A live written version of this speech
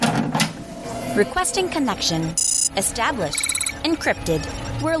Requesting connection. Established. Encrypted.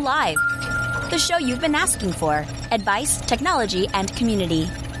 We're live. The show you've been asking for. Advice, technology, and community.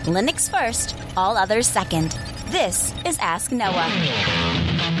 Linux first, all others second. This is Ask Noah.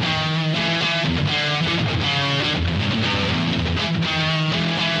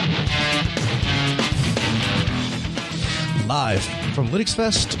 Live from Linux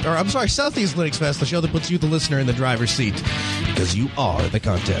Fest, Southeast Linux Fest, the show that puts you, the listener, in the driver's seat, because you are the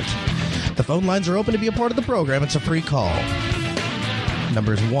content. The phone lines are open to be a part of the program. It's a free call.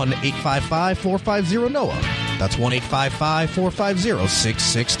 Number is 1-855-450-NOAH. That's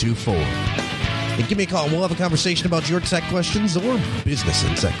 1-855-450-6624. And give me a call and we'll have a conversation about your tech questions or business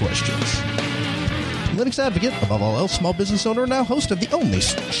and tech questions. Linux advocate, above all else, small business owner, now host of the only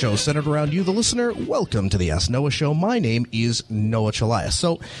show centered around you, the listener. Welcome to the Ask Noah Show. My name is Noah Chalias.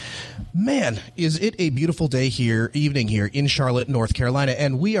 So, man, is it a beautiful evening here in Charlotte, North Carolina,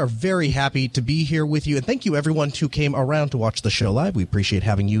 and we are very happy to be here with you. And thank you, everyone, who came around to watch the show live. We appreciate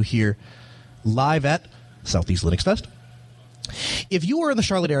having you here live at Southeast Linux Fest. If you are in the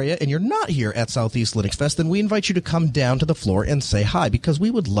Charlotte area and you're not here at Southeast Linux Fest, then we invite you to come down to the floor and say hi, because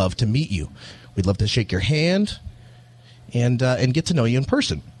we would love to meet you. We'd love to shake your hand and get to know you in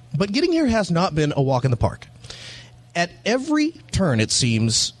person. But getting here has not been a walk in the park. At every turn, it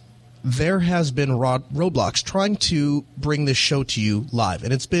seems, there has been roadblocks trying to bring this show to you live.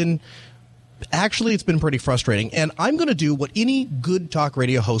 And it's been pretty frustrating. And I'm going to do what any good talk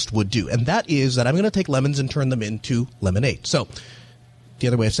radio host would do. And that is that I'm going to take lemons and turn them into lemonade. So the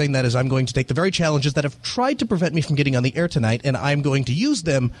other way of saying that is I'm going to take the very challenges that have tried to prevent me from getting on the air tonight, and I'm going to use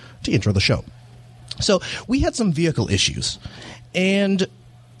them to intro the show. So we had some vehicle issues, and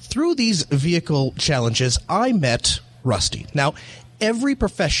through these vehicle challenges, I met Rusty. Now, every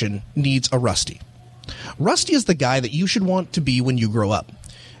profession needs a Rusty. Rusty is the guy that you should want to be when you grow up,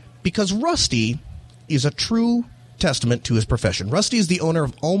 because Rusty is a true testament to his profession. Rusty is the owner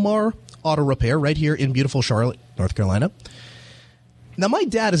of Almar Auto Repair right here in beautiful Charlotte, North Carolina. Now, my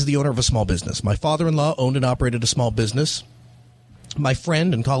dad is the owner of a small business. My father-in-law owned and operated a small business. My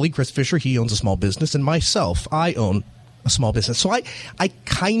friend and colleague, Chris Fisher, he owns a small business. And myself, I own a small business. So I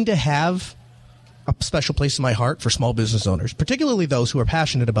kind of have a special place in my heart for small business owners, particularly those who are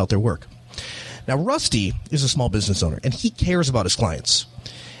passionate about their work. Now, Rusty is a small business owner, and he cares about his clients.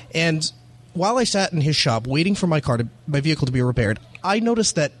 And while I sat in his shop waiting for my vehicle to be repaired, I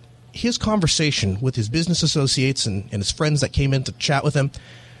noticed that his conversation with his business associates and his friends that came in to chat with him,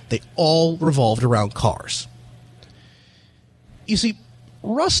 they all revolved around cars. You see,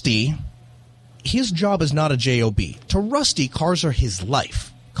 Rusty, his job is not a job. To Rusty, cars are his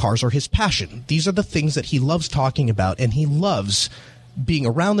life. Cars are his passion. These are the things that he loves talking about, and he loves being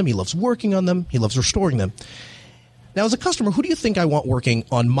around them. He loves working on them. He loves restoring them. Now, as a customer, who do you think I want working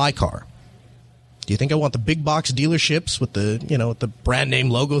on my car? Do you think I want the big box dealerships with the brand name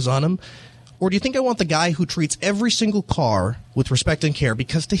logos on them? Or do you think I want the guy who treats every single car with respect and care?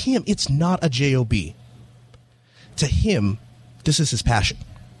 Because to him, it's not a job. To him, this is his passion.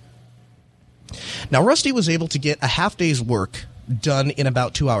 Now, Rusty was able to get a half day's work done in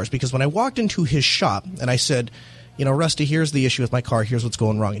about 2 hours, because when I walked into his shop and I said, Rusty, here's the issue with my car. Here's what's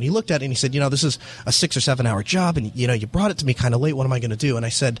going wrong. And he looked at it and he said, this is a 6 or 7 hour job. And, you brought it to me kind of late. What am I going to do? And I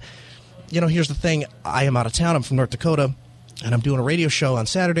said, here's the thing. I am out of town. I'm from North Dakota, and I'm doing a radio show on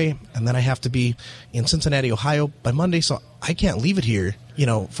Saturday, and then I have to be in Cincinnati, Ohio by Monday, so I can't leave it here,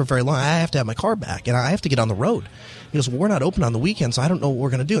 for very long. I have to have my car back, and I have to get on the road. He goes, we're not open on the weekends, so I don't know what we're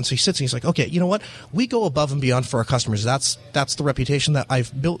going to do. And so he sits and he's like, okay, you know what? We go above and beyond for our customers. That's the reputation that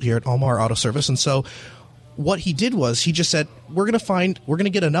I've built here at Almar Auto Service. And so what he did was he just said, we're going to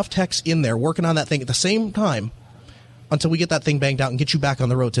get enough techs in there working on that thing at the same time until we get that thing banged out and get you back on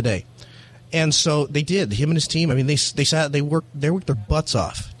the road today. And so they did. Him and his team, they worked their butts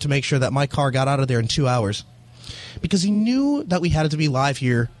off to make sure that my car got out of there in 2 hours, because he knew that we had to be live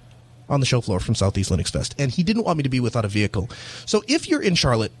here on the show floor from Southeast Linux Fest, and he didn't want me to be without a vehicle. So if you're in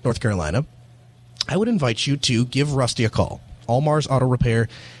Charlotte, North Carolina, I would invite you to give Rusty a call. Almar's Auto Repair.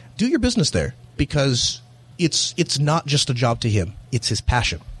 Do your business there, because it's not just a job to him. It's his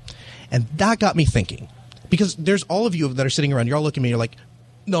passion. And that got me thinking, because there's all of you that are sitting around, you're all looking at me, you're like,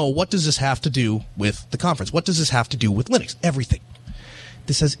 no, what does this have to do with the conference? What does this have to do with Linux? Everything.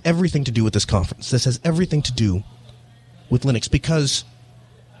 This has everything to do with this conference. This has everything to do with Linux, because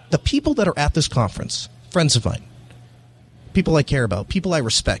the people that are at this conference, friends of mine, people I care about, people I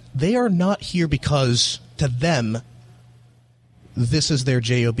respect, they are not here because to them this is their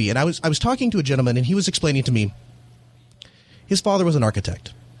job. And I was talking to a gentleman, and he was explaining to me his father was an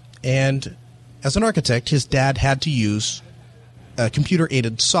architect. And as an architect, his dad had to use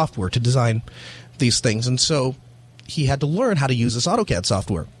computer-aided software to design these things. And so he had to learn how to use this AutoCAD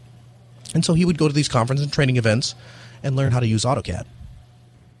software. And so he would go to these conference and training events and learn how to use AutoCAD.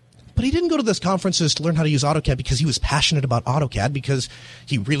 But he didn't go to these conferences to learn how to use AutoCAD because he was passionate about AutoCAD, because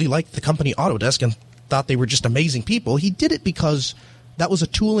he really liked the company Autodesk and thought they were just amazing people. He did it because that was a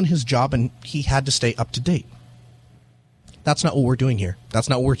tool in his job and he had to stay up to date. That's not what we're doing here. That's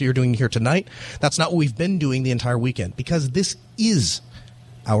not what you're doing here tonight. That's not what we've been doing the entire weekend, because this is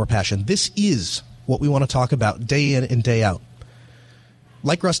our passion. This is what we want to talk about day in and day out.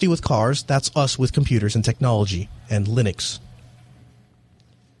 Like Rusty with cars, that's us with computers and technology and Linux.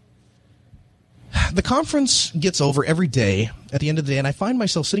 The conference gets over every day at the end of the day, and I find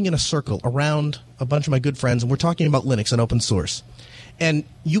myself sitting in a circle around a bunch of my good friends, and we're talking about Linux and open source. And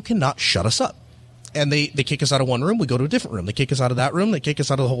you cannot shut us up. And they kick us out of one room, we go to a different room. They kick us out of that room, they kick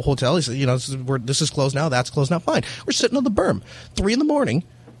us out of the whole hotel. They say, this is closed now, that's closed now. Fine. We're sitting on the berm, 3 a.m,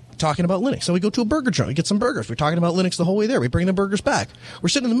 talking about Linux. So we go to a burger joint, we get some burgers. We're talking about Linux the whole way there. We bring the burgers back. We're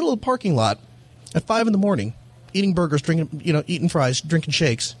sitting in the middle of the parking lot at 5 a.m, eating burgers, eating fries, drinking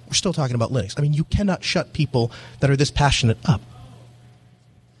shakes. We're still talking about Linux. I mean, you cannot shut people that are this passionate up.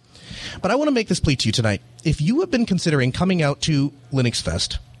 But I want to make this plea to you tonight. If you have been considering coming out to Linux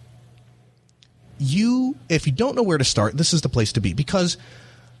Fest, if you don't know where to start, this is the place to be, because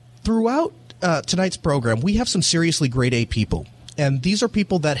throughout tonight's program, we have some seriously grade A people, and these are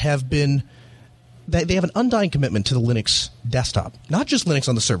people that have been, they have an undying commitment to the Linux desktop, not just Linux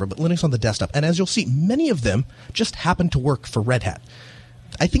on the server, but Linux on the desktop. And as you'll see, many of them just happen to work for Red Hat.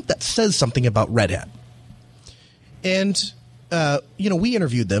 I think that says something about Red Hat. And, we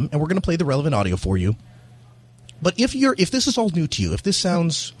interviewed them, and we're going to play the relevant audio for you. But if this is all new to you, if this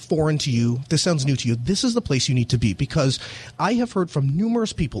sounds foreign to you, this sounds new to you, this is the place you need to be, because I have heard from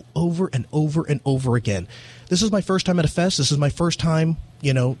numerous people over and over and over again. This is my first time at a fest. This is my first time,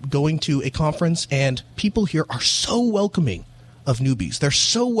 going to a conference, and people here are so welcoming of newbies. They're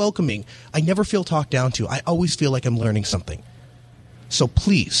so welcoming. I never feel talked down to. I always feel like I'm learning something. So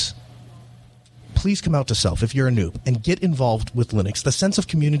please come out to Self if you're a noob and get involved with Linux. The sense of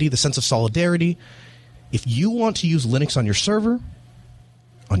community, the sense of solidarity. If you want to use Linux on your server,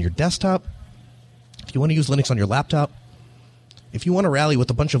 on your desktop, if you want to use Linux on your laptop, if you want to rally with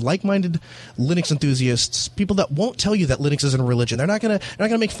a bunch of like-minded Linux enthusiasts, people that won't tell you that Linux isn't a religion, they're not going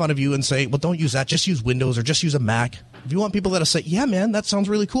to make fun of you and say, well, don't use that, just use Windows or just use a Mac. If you want people that'll say, yeah, man, that sounds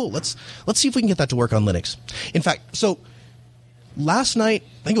really cool. Let's see if we can get that to work on Linux. In fact, so last night,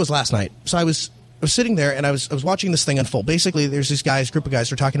 I think it was last night, so I was sitting there and I was watching this thing unfold. Basically, there's this group of guys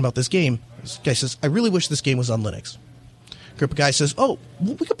who are talking about this game. This guy says, I really wish this game was on Linux. Group of guys says, oh,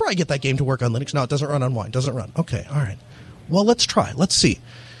 well, we could probably get that game to work on Linux. No, it doesn't run on Wine. Doesn't run. Okay, all right. Well, let's try. Let's see.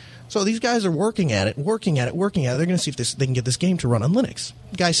 So these guys are working at it. They're going to see if they can get this game to run on Linux.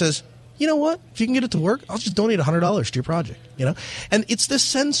 The guy says, you know what? If you can get it to work, I'll just donate $100 to your project. And it's this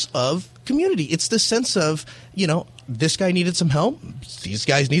sense of community. It's this sense of, this guy needed some help. These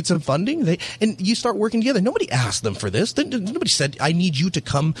guys need some funding. And you start working together. Nobody asked them for this. Nobody said, I need you to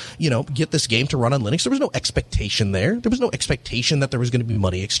come, get this game to run on Linux. There was no expectation there. There was no expectation that there was going to be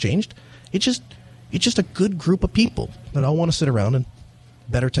money exchanged. It's just a good group of people that all want to sit around and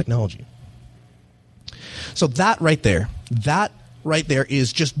better technology. So that right there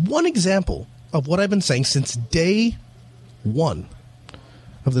is just one example of what I've been saying since day one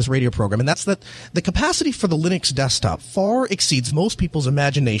of this radio program, and that's that the capacity for the Linux desktop far exceeds most people's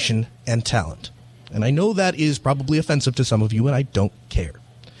imagination and talent. And I know that is probably offensive to some of you, and I don't care.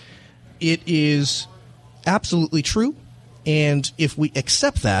 It is absolutely true, and if we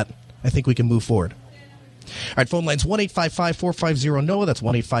accept that, I think we can move forward. All right, phone line's 1-855-450-NOAH. That's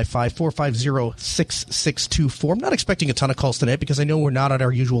 1-855-450-6624. I'm not expecting a ton of calls tonight because I know we're not at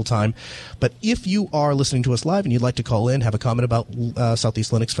our usual time. But if you are listening to us live and you'd like to call in, have a comment about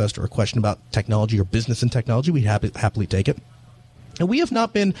Southeast Linux Fest or a question about technology or business in technology, we'd happily take it. And we have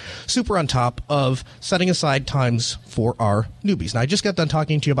not been super on top of setting aside times for our newbies. Now, I just got done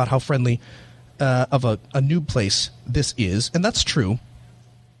talking to you about how friendly of a noob place this is, and that's true.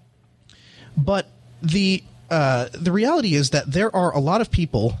 But the reality is that there are a lot of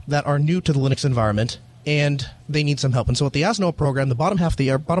people that are new to the Linux environment and they need some help. And so at the Ask Noah program, the bottom part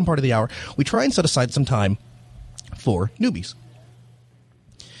of the hour, we try and set aside some time for newbies.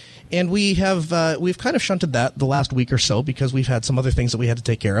 And we've kind of shunted that the last week or so because we've had some other things that we had to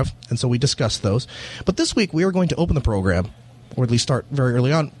take care of, and so we discussed those. But this week we are going to open the program, or at least start very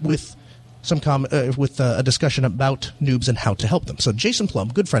early on, with a discussion about noobs and how to help them. So Jason Plum,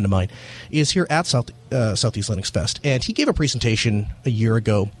 good friend of mine, is here at Southeast Linux Fest, and he gave a presentation a year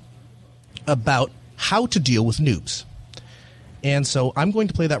ago about how to deal with noobs. And so I'm going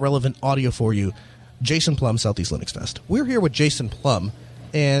to play that relevant audio for you. Jason Plum, Southeast Linux Fest. We're here with Jason Plum,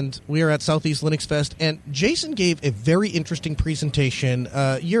 and we are at Southeast Linux Fest. And Jason gave a very interesting presentation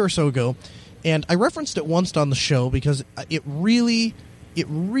a year or so ago, and I referenced it once on the show because it really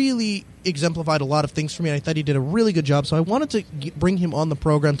exemplified a lot of things for me, and I thought he did a really good job. So I wanted to bring him on the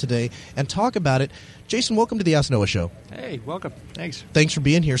program today and talk about it. Jason, welcome to the Ask Noah Show. Hey, welcome. Thanks. Thanks for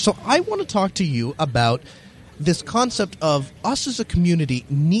being here. So I want to talk to you about this concept of us as a community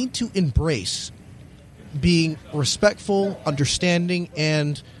need to embrace being respectful, understanding,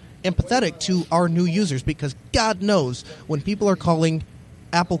 and empathetic to our new users, because God knows when people are calling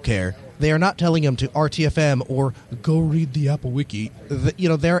AppleCare, they are not telling them to RTFM or go read the Apple Wiki.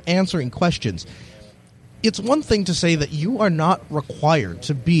 They're answering questions. It's one thing to say that you are not required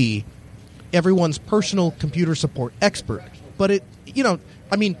to be everyone's personal computer support expert, but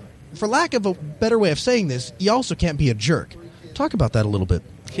for lack of a better way of saying this, you also can't be a jerk. Talk about that a little bit.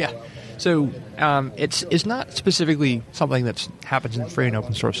 Yeah. So it's not specifically something that happens in free and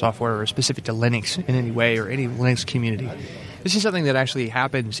open source software or specific to Linux in any way or any Linux community. This is something that actually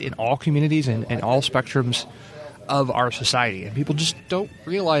happens in all communities and all spectrums of our society. And people just don't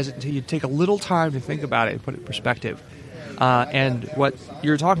realize it until you take a little time to think about it and put it in perspective. And what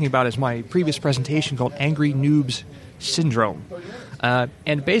you're talking about is my previous presentation called Angry Noobs Syndrome.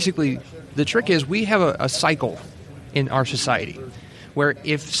 And basically, the trick is we have a cycle in our society where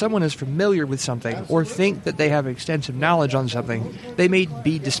if someone is familiar with something or think that they have extensive knowledge on something, they may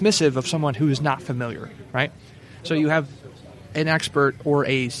be dismissive of someone who is not familiar, right? So you have an expert or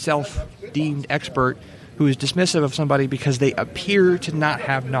a self-deemed expert who is dismissive of somebody because they appear to not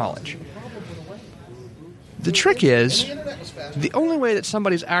have knowledge. The trick is, the only way that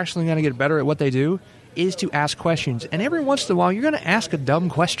somebody's actually going to get better at what they do is to ask questions. And every once in a while, you're going to ask a dumb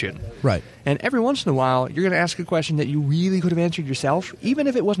question. Right. And every once in a while, you're going to ask a question that you really could have answered yourself, even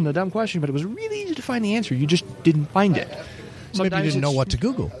if it wasn't a dumb question, but it was really easy to find the answer. You just didn't find it. Maybe you didn't know what to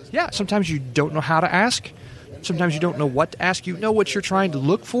Google. Yeah, sometimes you don't know how to ask. Sometimes you don't know what to ask. You know what you're trying to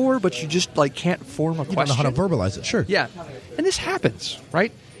look for, but you just can't form a question. You don't know how to verbalize it, sure. Yeah. And this happens,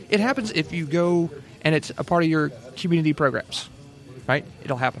 right? It happens if you go and it's a part of your community programs, right?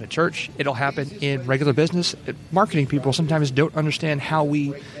 It'll happen at church. It'll happen in regular business. Marketing people sometimes don't understand how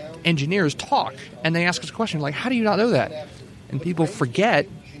we engineers talk, and they ask us a question like, how do you not know that? And people forget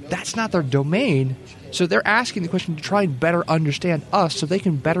that's not their domain, so they're asking the question to try and better understand us so they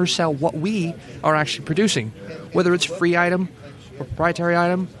can better sell what we are actually producing. Whether it's a free item, or proprietary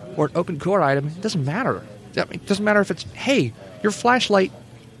item, or an open core item, it doesn't matter. It doesn't matter if it's, hey, your flashlight,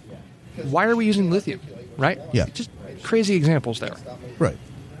 why are we using lithium, right? Yeah. Just crazy examples there. Right.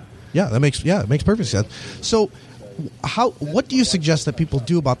 Yeah, it makes perfect sense. So what do you suggest that people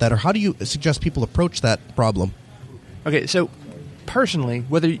do about that, or how do you suggest people approach that problem? Okay, so personally,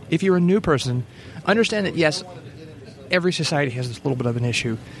 if you're a new person, understand that yes, every society has this little bit of an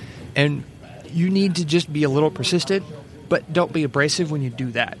issue, and you need to just be a little persistent, but don't be abrasive when you do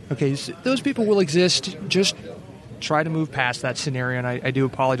that. Okay, so those people will exist. Just try to move past that scenario, and I do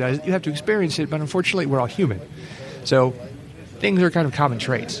apologize. You have to experience it, but unfortunately, we're all human. So things are kind of common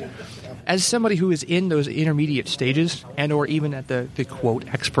traits. As somebody who is in those intermediate stages and or even at the quote,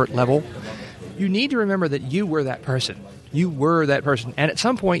 expert level, you need to remember that you were that person. You were that person. And at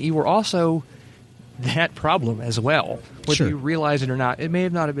some point, you were also that problem as well, whether Sure. you realize it or not. It may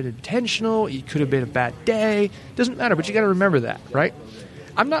have not have been intentional. It could have been a bad day. Doesn't matter, but you got to remember that, right?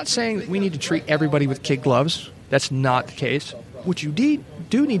 I'm not saying that we need to treat everybody with kid gloves. That's not the case. What you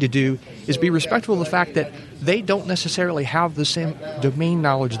do need to do is be respectful of the fact that they don't necessarily have the same domain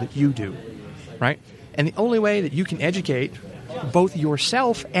knowledge that you do, right? And the only way that you can educate both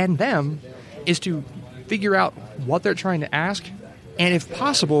yourself and them is to figure out what they're trying to ask and, if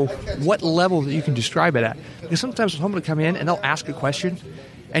possible, what level that you can describe it at. Because sometimes someone will come in and they'll ask a question,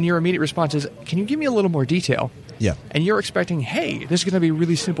 and your immediate response is, can you give me a little more detail? Yeah. And you're expecting, hey, this is going to be a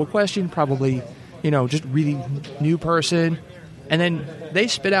really simple question, probably, just really new person. And then they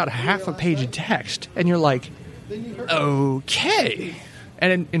spit out half a page of text, and you're like, okay.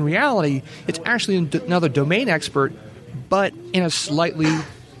 And in reality, it's actually another domain expert, but in a slightly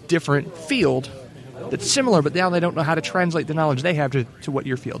different field that's similar, but now they don't know how to translate the knowledge they have to what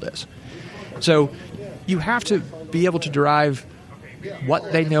your field is. So you have to be able to derive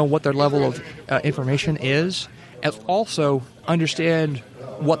what they know, what their level of information is, and also understand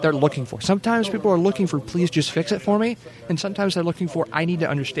what they're looking for. Sometimes people are looking for, please just fix it for me, and sometimes they're looking for, I need to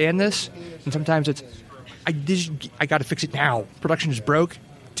understand this, and sometimes it's, I got to fix it now. Production is broke.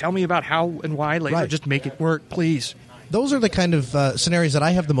 Tell me about how and why later. Right. Just make it work, please. those are the kind of scenarios that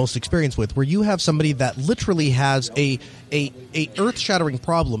I have the most experience with, where you have somebody that literally has a earth-shattering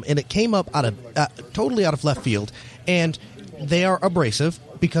problem, and it came up out of totally out of left field, and they are abrasive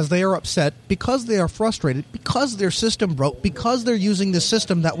because they are upset, because they are frustrated, because their system broke, because they're using the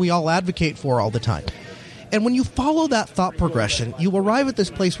system that we all advocate for all the time. And when you follow that thought progression, you arrive at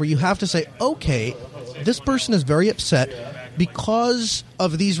this place where you have to say, okay, this person is very upset because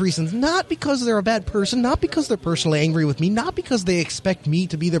of these reasons, not because they're a bad person, not because they're personally angry with me, not because they expect me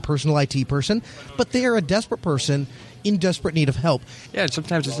to be their personal IT person, but they are a desperate person in desperate need of help. Yeah, and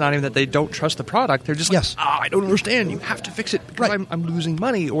sometimes it's not even that they don't trust the product. They're just like, I don't understand. You have to fix it because I'm losing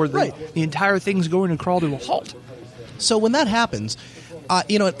money, or the entire thing's going to crawl to a halt. So when that happens,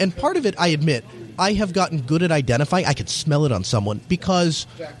 and part of it, I admit, I have gotten good at identifying. I can smell it on someone because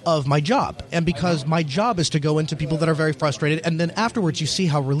of my job, and because my job is to go into people that are very frustrated, and then afterwards you see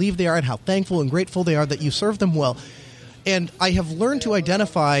how relieved they are and how thankful and grateful they are that you served them well. And I have learned to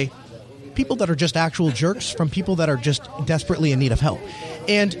identify people that are just actual jerks from people that are just desperately in need of help.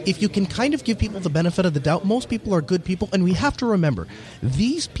 And if you can kind of give people the benefit of the doubt, most people are good people, and we have to remember,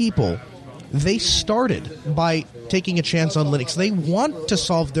 these people, they started by taking a chance on Linux. They want to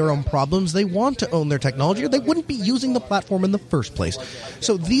solve their own problems. They want to own their technology, or they wouldn't be using the platform in the first place.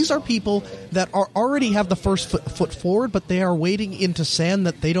 So these are people that are already have the first foot forward, but they are wading into sand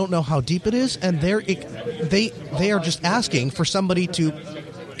that they don't know how deep it is, and they are just asking for somebody to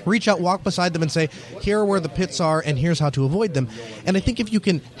reach out, walk beside them, and say, here are where the pits are, and here's how to avoid them. And I think if you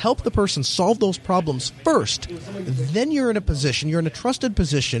can help the person solve those problems first, then you're in a trusted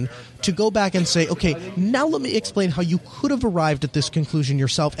position to go back and say, okay, now let me explain how you could have arrived at this conclusion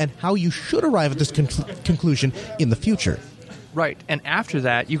yourself and how you should arrive at this conclusion in the future. Right. And after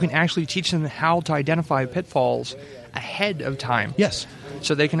that, you can actually teach them how to identify pitfalls ahead of time. Yes.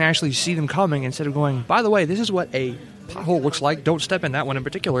 So they can actually see them coming instead of going, by the way, this is what a pothole looks like. Don't step in that one in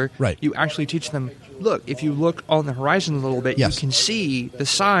particular. Right. You actually teach them, look, if you look on the horizon a little bit, you can see the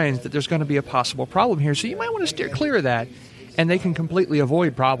signs that there's going to be a possible problem here. So you might want to steer clear of that. And they can completely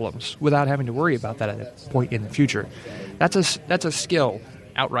avoid problems without having to worry about that at a point in the future. That's a skill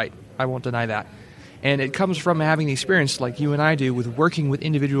outright. I won't deny that. And it comes from having the experience like you and I do with working with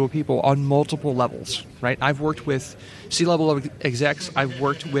individual people on multiple levels, right? I've worked with C-level execs. I've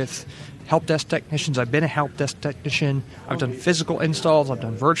worked with help desk technicians. I've been a help desk technician. I've done physical installs. I've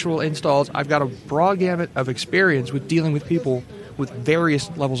done virtual installs. I've got a broad gamut of experience with dealing with people with various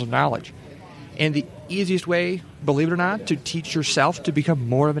levels of knowledge. And the easiest way, believe it or not, to teach yourself to become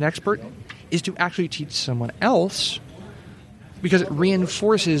more of an expert is to actually teach someone else, because it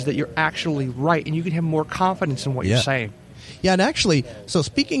reinforces that you're actually right and you can have more confidence in what you're saying. Yeah, and actually, so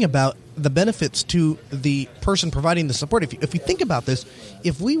speaking about the benefits to the person providing the support, if you think about this,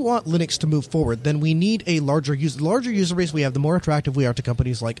 if we want Linux to move forward, then we need a larger user base we have, the more attractive we are to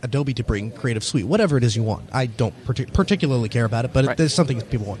companies like Adobe to bring Creative Suite, whatever it is you want. I don't particularly care about it, but there's something that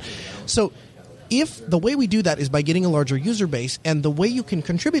people want. So if the way we do that is by getting a larger user base, and the way you can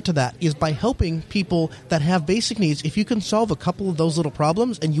contribute to that is by helping people that have basic needs, if you can solve a couple of those little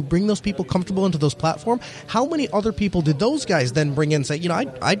problems and you bring those people comfortable into those platforms, how many other people did those guys then bring in and say,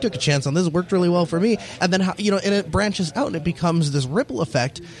 I took a chance on this, it worked really well for me, and then, and it branches out and it becomes this ripple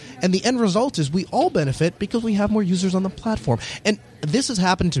effect, and the end result is we all benefit because we have more users on the platform. And this has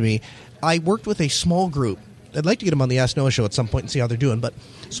happened to me. I worked with a small group. I'd like to get them on the Ask Noah show at some point and see how they're doing, but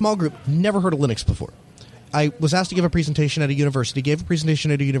small group, never heard of Linux before. I was asked to give a presentation at a university,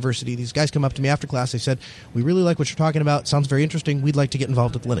 These guys come up to me after class. They said, we really like what you're talking about. Sounds very interesting. We'd like to get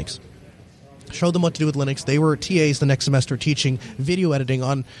involved with Linux. Showed them what to do with Linux. They were TAs the next semester teaching video editing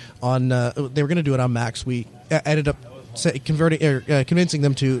on they were going to do it on Macs. We ended up convincing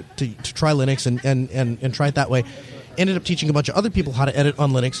them to try Linux and try it that way. Ended up teaching a bunch of other people how to edit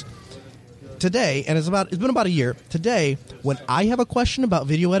on Linux. Today, and it's been about a year, today, when I have a question about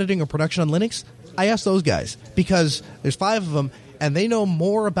video editing or production on Linux, I ask those guys, because there's 5 of them, and they know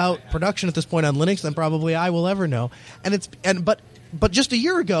more about production at this point on Linux than probably I will ever know. But just a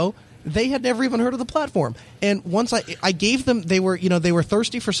year ago, they had never even heard of the platform. And once I gave them, they were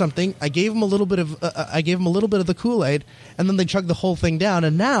thirsty for something. I gave them a little bit of the Kool-Aid, and then they chugged the whole thing down.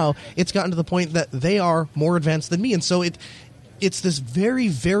 And now it's gotten to the point that they are more advanced than me, and so it's this very,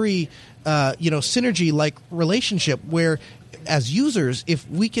 very synergy-like relationship where, as users, if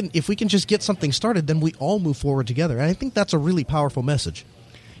we can just get something started, then we all move forward together. And I think that's a really powerful message.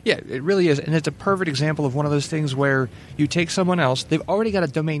 Yeah, it really is. And it's a perfect example of one of those things where you take someone else, they've already got a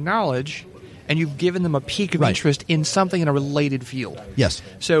domain knowledge, and you've given them a peak of interest in something in a related field. Yes.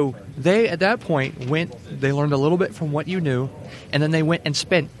 So they, at that point, they learned a little bit from what you knew, and then they went and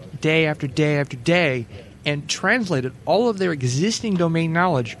spent day after day after day and translated all of their existing domain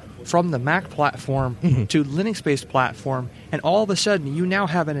knowledge from the Mac platform to Linux-based platform, and all of a sudden you now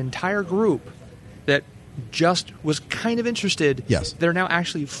have an entire group that just was kind of interested. Yes. They're now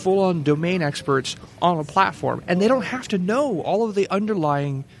actually full-on domain experts on a platform, and they don't have to know all of the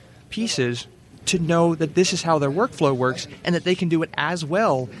underlying pieces to know that this is how their workflow works and that they can do it as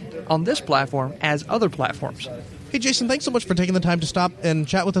well on this platform as other platforms. Hey, Jason, thanks so much for taking the time to stop and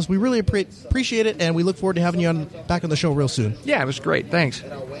chat with us. We really appreciate it, and we look forward to having you back on the show real soon. Yeah, it was great. Thanks.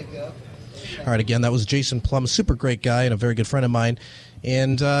 All right, again, that was Jason Plum, super great guy and a very good friend of mine.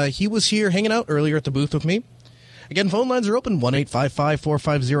 And he was here hanging out earlier at the booth with me. Again, phone lines are open,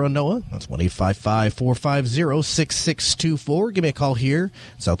 1-855-450-NOAH. That's 1-855-450-6624. Give me a call here,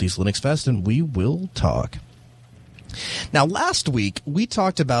 Southeast Linux Fest, and we will talk. Now, last week, we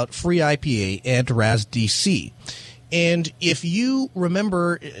talked about FreeIPA and RASDC. And if you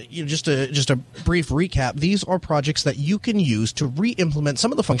remember, just a brief recap, these are projects that you can use to re-implement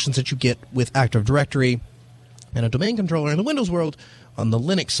some of the functions that you get with Active Directory and a domain controller in the Windows world on the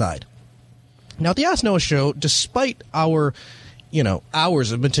Linux side. Now, at the Ask Noah show, despite our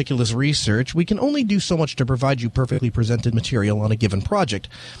hours of meticulous research, we can only do so much to provide you perfectly presented material on a given project.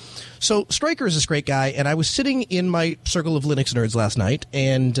 So Stryker is this great guy, and I was sitting in my circle of Linux nerds last night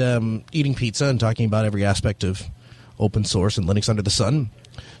and eating pizza and talking about every aspect of open source and Linux under the sun.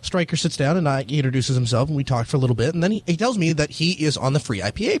 Stryker sits down and he introduces himself, and we talked for a little bit, and then he tells me that he is on the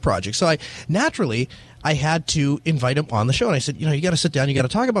FreeIPA project. So I had to invite him on the show, and I said, you got to sit down, you got to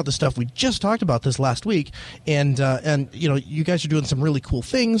talk about this stuff. We just talked about this last week, and you guys are doing some really cool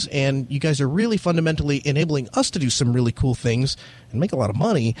things, and you guys are really fundamentally enabling us to do some really cool things and make a lot of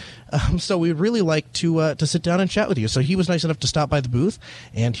money. So we'd really like to sit down and chat with you. So he was nice enough to stop by the booth,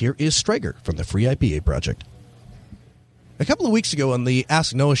 and here is Stryker from the FreeIPA project. A couple of weeks ago on the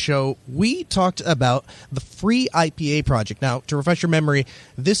Ask Noah show, we talked about the FreeIPA project. Now, to refresh your memory,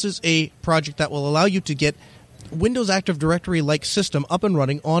 this is a project that will allow you to get Windows Active Directory-like system up and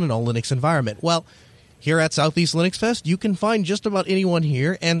running on an all-Linux environment. Well, here at Southeast Linux Fest, you can find just about anyone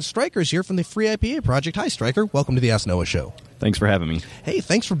here, and Stryker's here from the FreeIPA project. Hi, Stryker. Welcome to the Ask Noah show. Thanks for having me. Hey,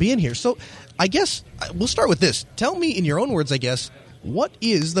 thanks for being here. So, I guess we'll start with this. Tell me, in your own words, what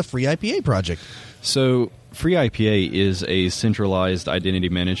is the FreeIPA project? So, FreeIPA is a centralized identity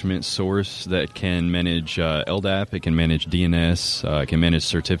management source that can manage LDAP, it can manage DNS, it can manage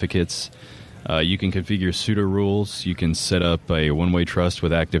certificates. You can configure pseudo rules. You can set up a one-way trust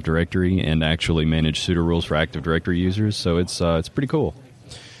with Active Directory and actually manage pseudo rules for Active Directory users. So it's pretty cool.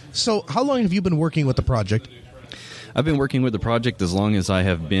 So how long have you been working with the project? I've been working with the project as long as I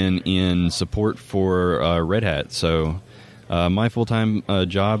have been in support for Red Hat. So my full-time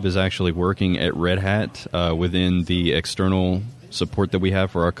job is actually working at Red Hat within the external support that we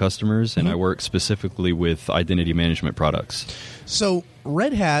have for our customers, and I work specifically with identity management products. So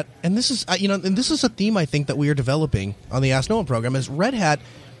Red Hat, and this is and this is a theme I think that we are developing on the Ask Noah program, is Red Hat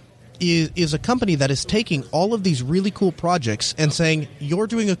is a company that is taking all of these really cool projects and saying, you're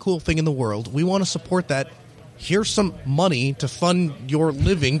doing a cool thing in the world, we want to support that. Here's some money to fund your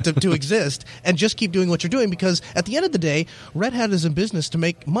living to exist, and just keep doing what you're doing, because at the end of the day, Red Hat is in business to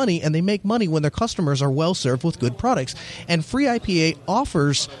make money, and they make money when their customers are well served with good products. And FreeIPA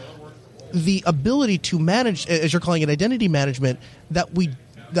offers the ability to manage, as you're calling it, identity management that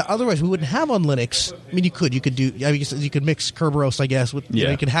otherwise we wouldn't have on Linux. I mean, you could mix Kerberos, I guess, with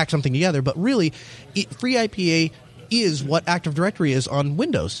you could hack something together, but really, FreeIPA is what Active Directory is on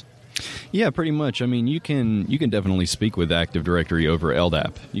Windows. Yeah, pretty much. I mean, you can definitely speak with Active Directory over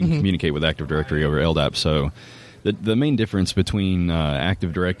LDAP. You can communicate with Active Directory over LDAP. So the main difference between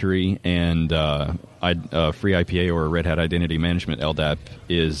Active Directory and FreeIPA or Red Hat Identity Management LDAP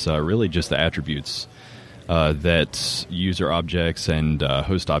is really just the attributes that user objects and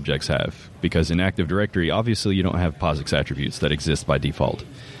host objects have. Because in Active Directory, obviously you don't have POSIX attributes that exist by default.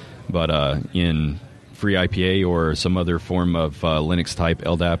 But in FreeIPA or some other form of Linux-type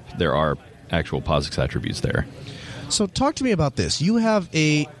LDAP, there are actual POSIX attributes there. So talk to me about this. You have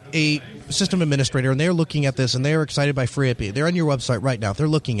a system administrator, and they're looking at this, and they're excited by FreeIPA. They're on your website right now. They're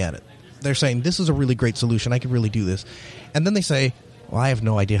looking at it. They're saying, this is a really great solution. I could really do this. And then they say, well, I have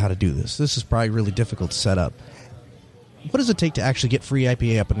no idea how to do this. This is probably really difficult to set up. What does it take to actually get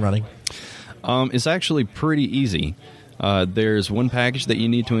FreeIPA up and running? It's actually pretty easy. There's one package that you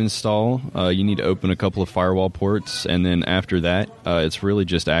need to install. You need to open a couple of firewall ports, and then after that, it's really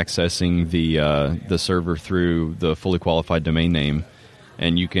just accessing the server through the fully qualified domain name.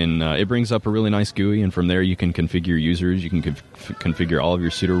 And you can it brings up a really nice GUI, and from there you can configure users, you can configure all of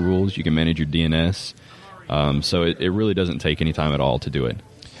your pseudo rules, you can manage your DNS. So it really doesn't take any time at all to do it.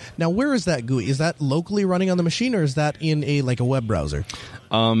 Now, where is that GUI? Is that locally running on the machine, or is that in a web browser?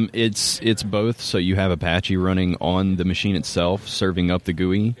 It's both. So you have Apache running on the machine itself, serving up the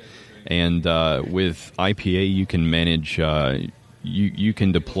GUI, and with IPA you can manage. You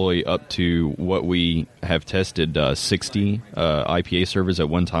can deploy up to what we have tested 60 IPA servers at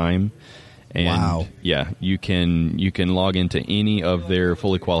one time. And wow. Yeah, you can log into any of their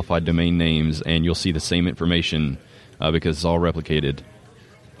fully qualified domain names, and you'll see the same information because it's all replicated.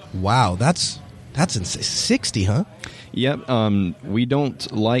 Wow, that's insane. 60, huh? Yep. We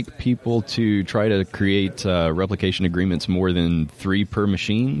don't like people to try to create replication agreements more than 3 per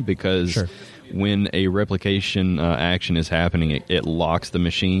machine because when a replication action is happening, it locks the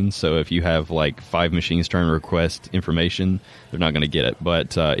machine. So if you have 5 machines trying to request information, they're not going to get it.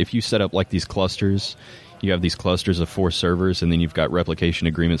 But if you set up these clusters, you have these clusters of 4 servers, and then you've got replication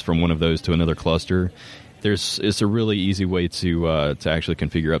agreements from one of those to another cluster. It's a really easy way to actually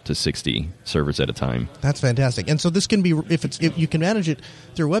configure up to 60 servers at a time. That's fantastic. And so this can be if you can manage it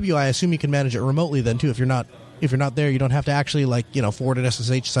through WebUI, I assume you can manage it remotely then too. If you're not there, you don't have to actually forward an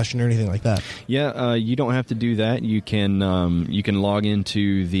SSH session or anything like that. Yeah, you don't have to do that. You can log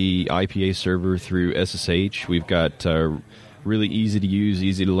into the IPA server through SSH. We've got really easy to use,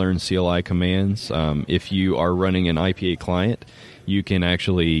 easy to learn CLI commands. If you are running an IPA client, you can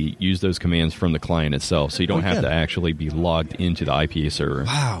actually use those commands from the client itself, so you don't have to actually be logged into the IPA server.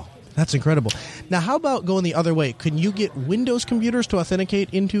 Wow, that's incredible. Now, how about going the other way? Can you get Windows computers to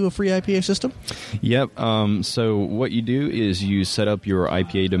authenticate into a free IPA system? Yep. So what you do is you set up your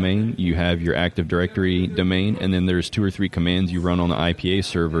IPA domain, you have your Active Directory domain, and then there's 2 or 3 commands you run on the IPA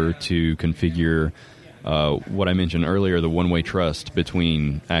server to configure what I mentioned earlier, the one-way trust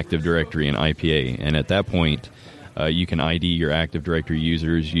between Active Directory and IPA. And at that point, you can ID your Active Directory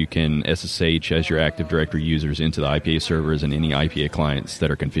users. You can SSH as your Active Directory users into the IPA servers and any IPA clients that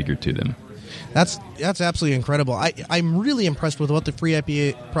are configured to them. That's absolutely incredible. I'm really impressed with what the Free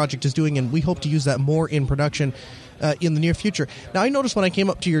IPA project is doing, and we hope to use that more in production in the near future. Now, I noticed when I came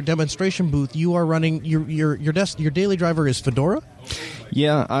up to your demonstration booth, you are running your daily driver is Fedora?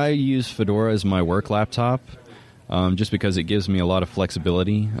 Yeah, I use Fedora as my work laptop. Just because it gives me a lot of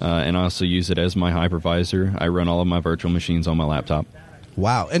flexibility, and I also use it as my hypervisor. I run all of my virtual machines on my laptop.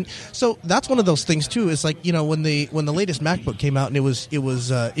 Wow, and so that's one of those things too. Is when the latest MacBook came out and it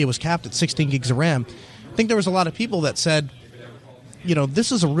was capped at 16 gigs of RAM. I think there was a lot of people that said,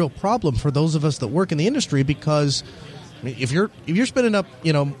 this is a real problem for those of us that work in the industry, because if you're spinning up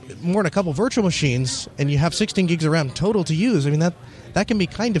more than a couple virtual machines and you have 16 gigs of RAM total to use, I mean that can be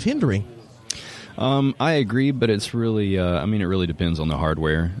kind of hindering. I agree, but it's really, it really depends on the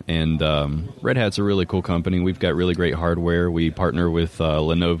hardware. And Red Hat's a really cool company. We've got really great hardware. We partner with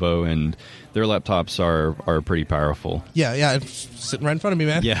Lenovo, and their laptops are pretty powerful. Yeah, it's sitting right in front of me,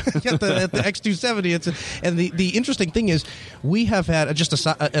 man. Yeah. at the X270. And the interesting thing is, we have had, just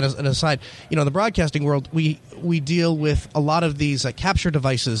an aside, in the broadcasting world, we deal with a lot of these capture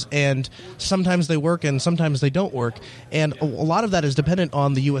devices, and sometimes they work and sometimes they don't work. And a lot of that is dependent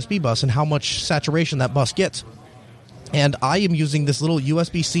on the USB bus and how much saturation that bus gets. And I am using this little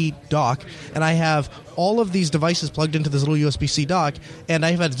USB-C dock, and I have all of these devices plugged into this little USB-C dock, and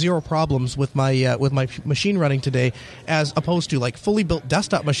I've had 0 problems with my machine running today, as opposed to fully built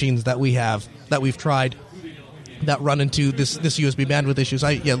desktop machines that we've tried that run into this USB bandwidth issues.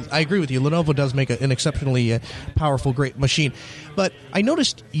 I agree with you. Lenovo does make an exceptionally powerful, great machine, but I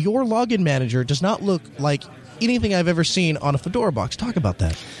noticed your login manager does not look like anything I've ever seen on a Fedora box. Talk about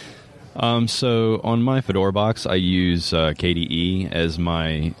that. So on my Fedora box, I use KDE as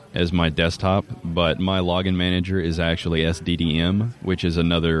my desktop, but my login manager is actually SDDM, which is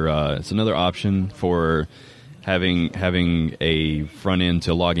another option for having a front end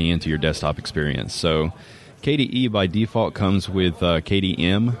to logging into your desktop experience. So KDE by default comes with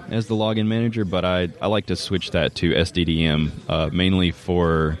KDM as the login manager, but I like to switch that to SDDM mainly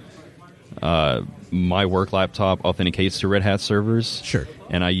for my work laptop authenticates to Red Hat servers. Sure.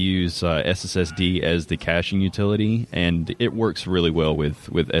 And I use SSSD as the caching utility, and it works really well with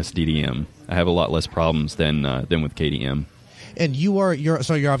SDDM. I have a lot less problems than with KDM. And you're on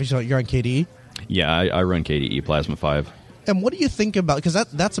KDE? Yeah, I run KDE Plasma 5. And what do you think about, because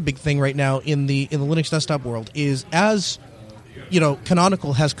that's a big thing right now in the Linux desktop world, is as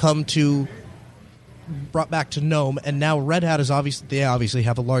Canonical has come to brought back to GNOME, and now Red Hat is obviously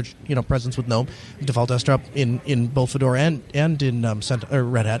have a large presence with GNOME default desktop in both Fedora and in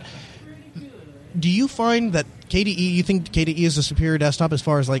Red Hat. Do you find that you think KDE is a superior desktop as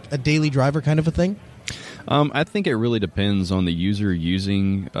far as a daily driver kind of a thing? I think it really depends on the user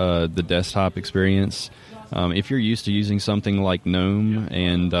using the desktop experience. If you're used to using something like GNOME,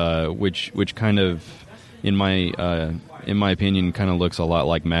 and which kind of, in my opinion, kind of looks a lot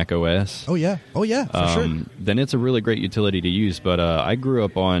like Mac OS. Oh yeah, for sure. Then it's a really great utility to use. But I grew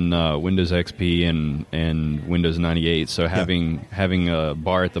up on Windows XP and Windows 98, so having a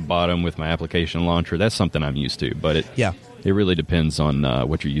bar at the bottom with my application launcher, that's something I'm used to. But it really depends on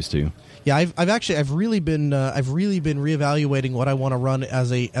what you're used to. Yeah, I've really been reevaluating what I want to run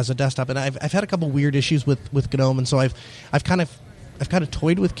as a desktop, and I've had a couple weird issues with GNOME, and so I've kind of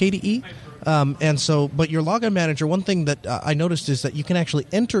toyed with KDE, and so. But your login manager, one thing that I noticed is that you can actually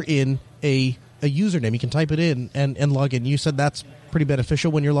enter in a username. You can type it in and log in. You said that's pretty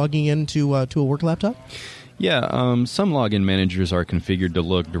beneficial when you're logging into to a work laptop. Yeah, some login managers are configured to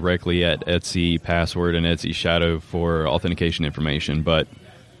look directly at Etsy password and Etsy shadow for authentication information, but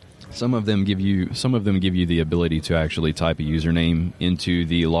some of them give you the ability to actually type a username into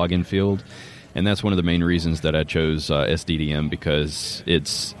the login field, and that's one of the main reasons that I chose SDDM, because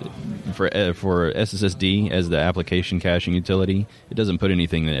it's for SSSD as the application caching utility. It doesn't put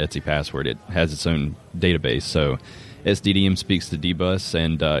anything in the Etsy password. It has its own database, so SDDM speaks to DBus,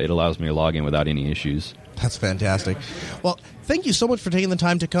 and it allows me to log in without any issues. That's fantastic. Well, thank you so much for taking the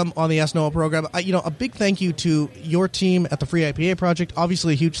time to come on the Ask Noah program. A big thank you to your team at the Free IPA Project.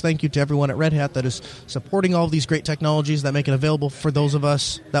 Obviously, a huge thank you to everyone at Red Hat that is supporting all of these great technologies that make it available for those of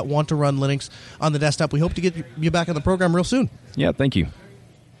us that want to run Linux on the desktop. We hope to get you back on the program real soon. Yeah, thank you.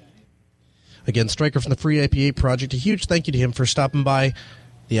 Again, Stryker from the Free IPA Project. A huge thank you to him for stopping by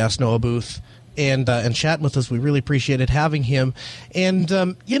the Ask Noah booth and chatting with us. We really appreciated having him.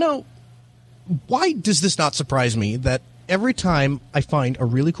 And, why does this not surprise me that every time I find a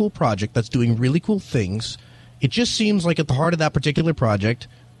really cool project that's doing really cool things, it just seems like at the heart of that particular project,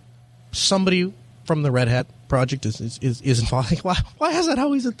 somebody from the Red Hat project is involved. Why is that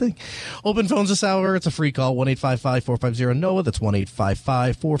always a thing? Open phones this hour. It's a free call, 1-855-450-NOAH. That's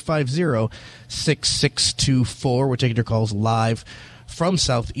 1-855-450-6624. We're taking your calls live from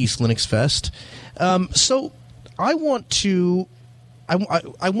Southeast Linux Fest. So I want to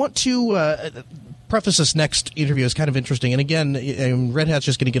preface this next interview as kind of interesting. And again, Red Hat's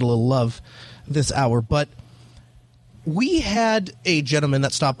just going to get a little love this hour. But we had a gentleman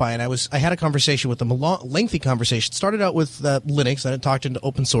that stopped by, and I had a conversation with him, a lengthy conversation. Started out with Linux, and it talked into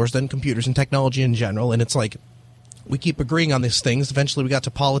open source, then computers and technology in general. And it's like we keep agreeing on these things. Eventually, we got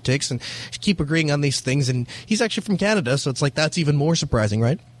to politics, and keep agreeing on these things. And he's actually from Canada, so it's like that's even more surprising,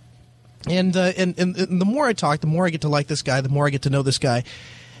 right? And the more I talk, the more I get to like this guy, the more I get to know this guy.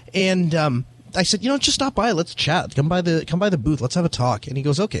 And I said, just stop by, let's chat. Come by the booth, let's have a talk. And he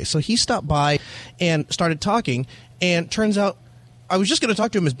goes, okay. So he stopped by and started talking. And turns out I was just going to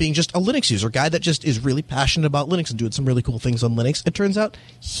talk to him as being just a Linux user, a guy that just is really passionate about Linux and doing some really cool things on Linux. It turns out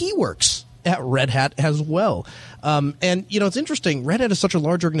he works at Red Hat as well. And, it's interesting. Red Hat is such a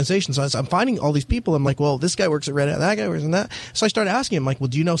large organization. So as I'm finding all these people, I'm like, well, this guy works at Red Hat, that guy works in that. So I started asking him, like, well,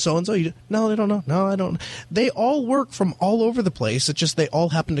 do you know so-and-so? No, they don't know. No, I don't. They all work from all over the place. It's just they all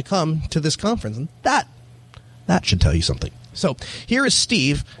happen to come to this conference. And that should tell you something. So here is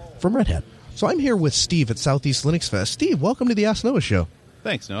Steve from Red Hat. So I'm here with Steve at Southeast Linux Fest. Steve, welcome to the Ask Noah Show.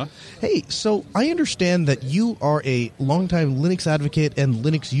 Thanks, Noah. Hey, so I understand that you are a longtime Linux advocate and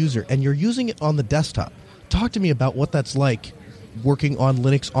Linux user, and you're using it on the desktop. Talk to me about what that's like, working on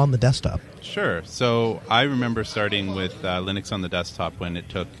Linux on the desktop. Sure. So I remember starting with Linux on the desktop when it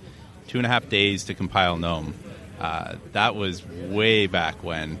took 2.5 days to compile GNOME. That was way back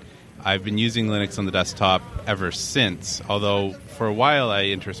when. I've been using Linux on the desktop ever since, although for a while I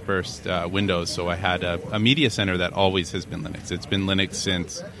interspersed Windows, so I had a media center that always has been Linux. It's been Linux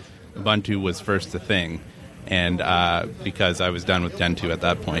since Ubuntu was first a thing, and because I was done with Gentoo at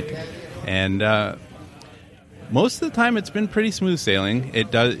that point. And most of the time it's been pretty smooth sailing.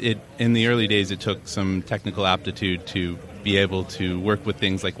 In the early days it took some technical aptitude to be able to work with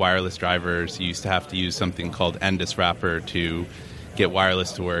things like wireless drivers. You used to have to use something called NDIS wrapper to get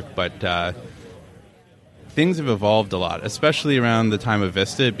wireless to work, but things have evolved a lot, especially around the time of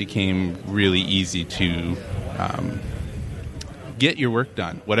Vista. It became really easy to get your work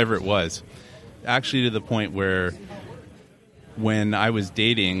done, whatever it was. Actually, to the point where when I was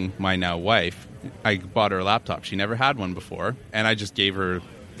dating my now wife, I bought her a laptop. She never had one before, and I just gave her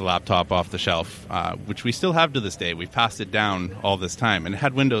the laptop off the shelf, which we still have to this day. We've passed it down all this time, and it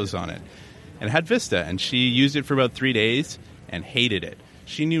had Windows on it, and it had Vista, and she used it for about 3 days and hated it.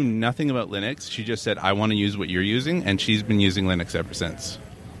 She knew nothing about Linux. She just said, I want to use what you're using, and she's been using Linux ever since.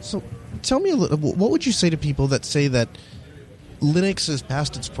 So tell me a little, what would you say to people that say that Linux is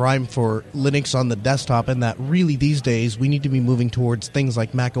past its prime for Linux on the desktop, and that really these days we need to be moving towards things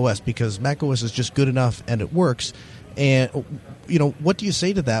like Mac OS, because Mac OS is just good enough and it works. And what do you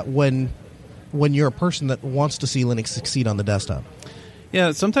say to that when you're a person that wants to see Linux succeed on the desktop?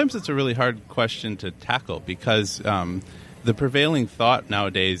 Yeah, sometimes it's a really hard question to tackle because the prevailing thought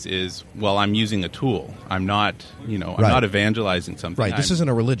nowadays is, well, I'm using a tool. I'm not, I'm not evangelizing something. Right. This isn't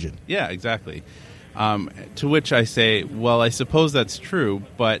a religion. Yeah, exactly. To which I say, well, I suppose that's true,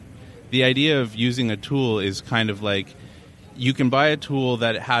 but the idea of using a tool is kind of like you can buy a tool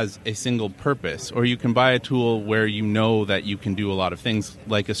that has a single purpose, or you can buy a tool where you know that you can do a lot of things,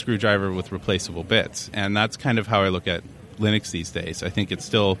 like a screwdriver with replaceable bits. And that's kind of how I look at Linux these days. I think it's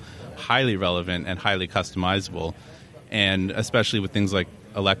still highly relevant and highly customizable, and especially with things like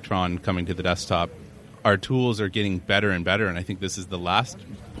Electron coming to the desktop, our tools are getting better and better, and I think this is the last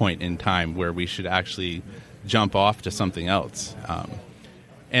point in time where we should actually jump off to something else.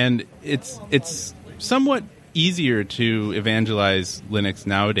 And it's somewhat easier to evangelize Linux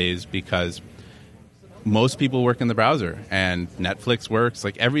nowadays because most people work in the browser, and Netflix works,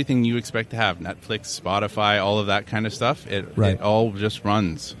 like everything you expect to have, Netflix, Spotify, all of that kind of stuff, it all just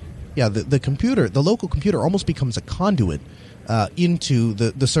runs. Yeah, the local computer almost becomes a conduit into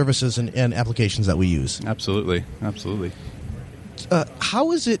the services and applications that we use. Absolutely.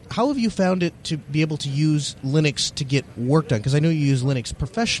 How have you found it to be able to use Linux to get work done? Because I know you use Linux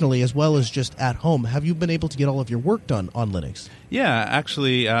professionally as well as just at home. Have you been able to get all of your work done on Linux? Yeah,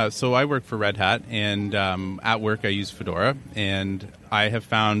 actually, so I work for Red Hat, and at work I use Fedora, and I have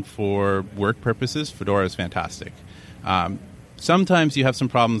found for work purposes, Fedora is fantastic. Sometimes you have some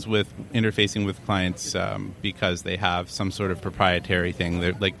problems with interfacing with clients because they have some sort of proprietary thing.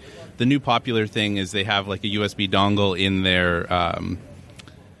 They're, like, the new popular thing is they have like a USB dongle in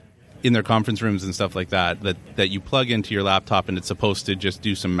their conference rooms and stuff like that you plug into your laptop, and it's supposed to just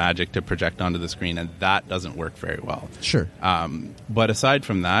do some magic to project onto the screen, and that doesn't work very well. Sure. But aside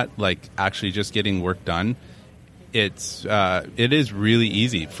from that, like actually just getting work done, it is really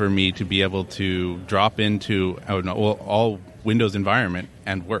easy for me to be able to drop into all Windows environment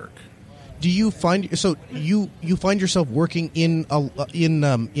and work. Do you find you find yourself working in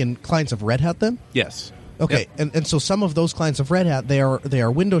clients of Red Hat then? Yes. Okay, yep. and so some of those clients of Red Hat, they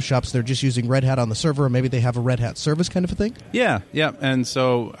are Windows shops. They're just using Red Hat on the server, or maybe they have a Red Hat service kind of a thing. Yeah. And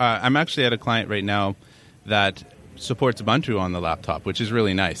so I'm actually at a client right now that supports Ubuntu on the laptop, which is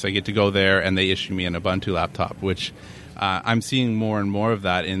really nice. I get to go there, and they issue me an Ubuntu laptop, which I'm seeing more and more of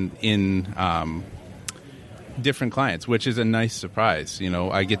that in different clients, which is a nice surprise.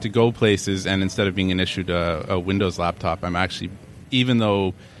 I get to go places, and instead of being issued a Windows laptop, I'm actually, even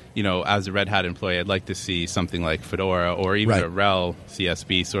though, as a Red Hat employee, I'd like to see something like Fedora or even a RHEL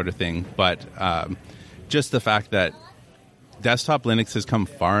CSB sort of thing. But just the fact that desktop Linux has come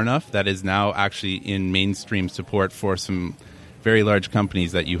far enough that is now actually in mainstream support for some very large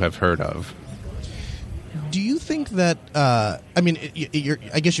companies that you have heard of. Do you think that, I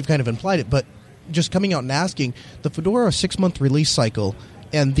guess you've kind of implied it, but just coming out and asking, the Fedora 6-month release cycle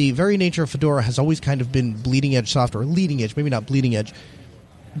and the very nature of Fedora has always kind of been bleeding edge software, leading edge, maybe not bleeding edge.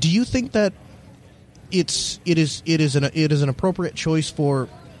 Do you think that it is an appropriate choice for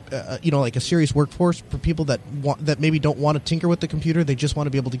like a serious workforce, for people that maybe don't want to tinker with the computer, they just want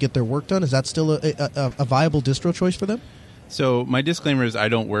to be able to get their work done? Is that still a viable distro choice for them? So my disclaimer is I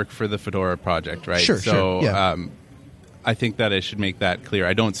don't work for the Fedora project, right? Sure. Yeah. I think that I should make that clear.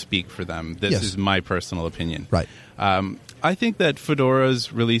 I don't speak for them. This is my personal opinion. Right. I think that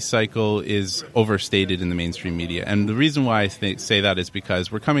Fedora's release cycle is overstated in the mainstream media. And the reason why I say that is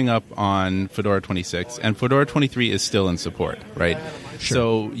because we're coming up on Fedora 26, and Fedora 23 is still in support, right? Sure.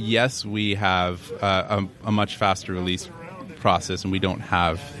 So, yes, we have a much faster release process, and we don't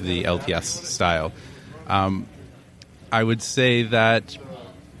have the LTS style. I would say that...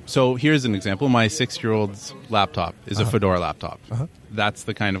 So here's an example. My 6-year-old's laptop is a Fedora laptop. That's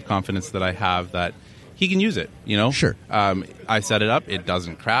the kind of confidence that I have that he can use it, Sure. I set it up. It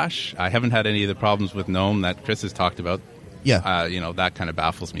doesn't crash. I haven't had any of the problems with GNOME that Chris has talked about. Yeah. That kind of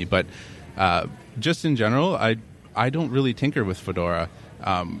baffles me. But just in general, I don't really tinker with Fedora.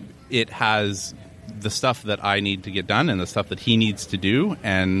 It has the stuff that I need to get done and the stuff that he needs to do,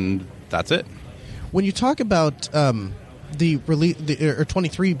 and that's it. When you talk about... the release, or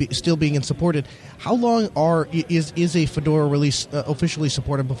 23 still being supported, how long is a Fedora release officially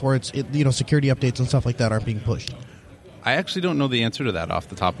supported before security updates and stuff like that aren't being pushed? I actually don't know the answer to that off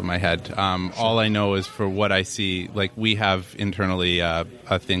the top of my head. All I know is for what I see, like we have internally a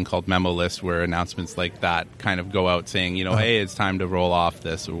thing called Memo List where announcements like that kind of go out saying, hey, it's time to roll off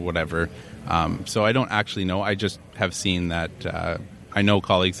this or whatever. So I don't actually know. I just have seen that. I know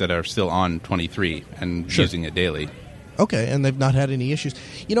colleagues that are still on 23 and using it daily. Okay, and they've not had any issues.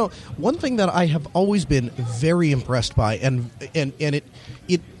 You know, one thing that I have always been very impressed by, and it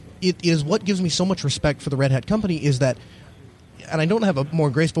is what gives me so much respect for the Red Hat company, is that, and I don't have a more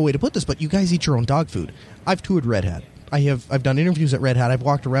graceful way to put this, but you guys eat your own dog food. I've toured Red Hat. I've done interviews at Red Hat. I've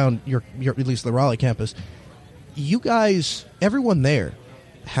walked around your at least the Raleigh campus. You guys, everyone there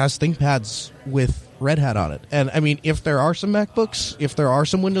has ThinkPads with Red Hat on it. And I mean, if there are some MacBooks, if there are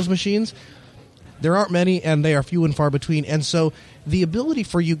some Windows machines, there aren't many, and they are few and far between. And so the ability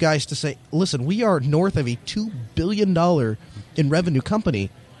for you guys to say, listen, we are north of a $2 billion in revenue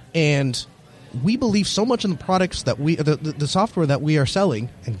company, and we believe so much in the products that the software that we are selling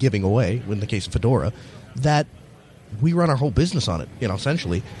and giving away, in the case of Fedora, that we run our whole business on it,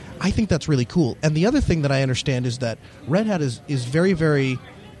 essentially. I think that's really cool. And the other thing that I understand is that Red Hat is very, very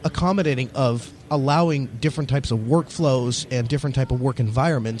accommodating of allowing different types of workflows and different type of work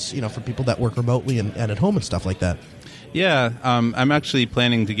environments, for people that work remotely and at home and stuff like that. Yeah, I'm actually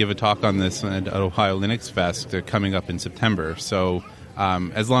planning to give a talk on this at Ohio Linux Fest coming up in September. So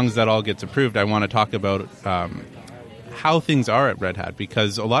as long as that all gets approved, I want to talk about how things are at Red Hat,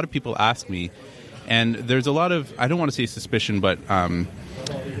 because a lot of people ask me, and there's a lot of, I don't want to say suspicion, but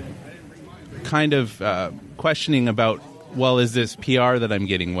kind of questioning about, well, is this PR that I'm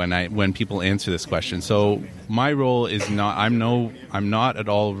getting when people answer this question? So my role is not, I'm not at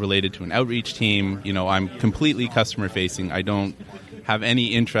all related to an outreach team. I'm completely customer facing. I don't have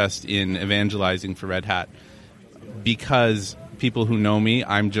any interest in evangelizing for Red Hat, because people who know me,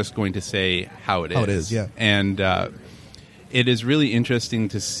 I'm just going to say how it is. How it is, yeah. And it is really interesting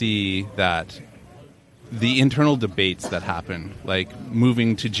to see that the internal debates that happen, like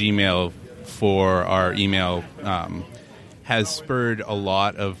moving to Gmail for our email, has spurred a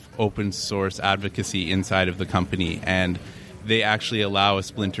lot of open source advocacy inside of the company, and they actually allow a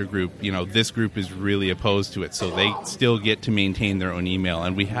splinter group. This group is really opposed to it, so they still get to maintain their own email.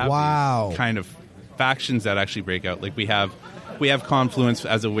 And we have these kind of factions that actually break out. Like we have Confluence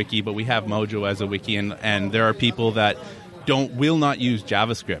as a wiki, but we have Mojo as a wiki, and there are people that will not use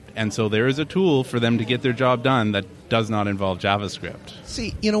JavaScript, and so there is a tool for them to get their job done that does not involve JavaScript.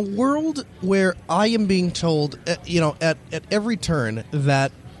 See, in a world where I am being told, at every turn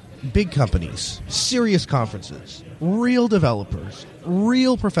that big companies, serious conferences, real developers,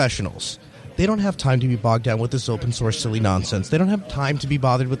 real professionals, they don't have time to be bogged down with this open source silly nonsense. They don't have time to be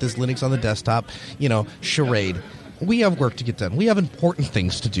bothered with this Linux on the desktop, charade. We have work to get done. We have important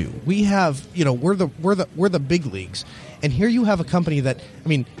things to do. We have, we're the big leagues. And here you have a company that,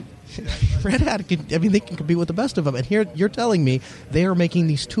 Red Hat they can compete with the best of them. And here you're telling me they are making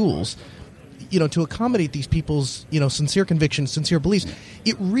these tools, to accommodate these people's, sincere convictions, sincere beliefs.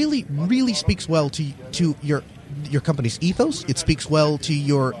 It really, really speaks well to your company's ethos. It speaks well to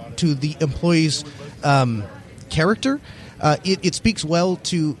the employees' character. It speaks well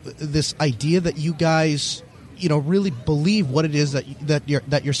to this idea that you guys, really believe what it is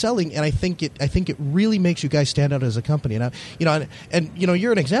that you're selling, and I think it really makes you guys stand out as a company. And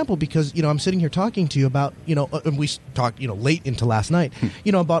you're an example, because I'm sitting here talking to you about and we talked late into last night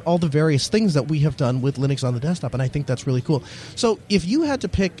about all the various things that we have done with Linux on the desktop, and I think that's really cool. So if you had to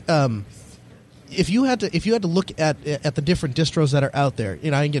pick. If you had to look at the different distros that are out there,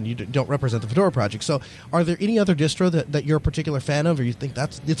 again, you don't represent the Fedora project. So, are there any other distro that you're a particular fan of, or you think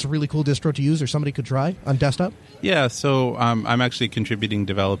it's a really cool distro to use, or somebody could try on desktop? Yeah, so I'm actually contributing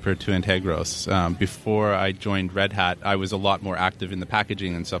developer to Integros. Before I joined Red Hat, I was a lot more active in the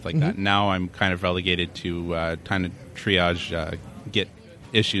packaging and stuff like that. Now I'm kind of relegated to kind of triage Git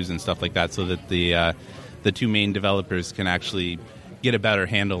issues and stuff like that, so that the two main developers can actually get a better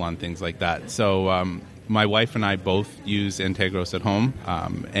handle on things like that. So my wife and I both use Integros at home,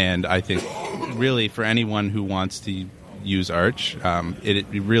 and I think really for anyone who wants to use Arch, it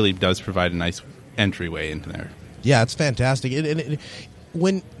really does provide a nice entryway into there. Yeah, it's fantastic.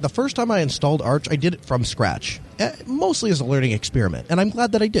 When the first time I installed Arch, I did it from scratch, mostly as a learning experiment, and I'm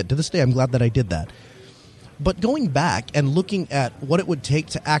glad that I did. To this day, I'm glad that I did that. But going back and looking at what it would take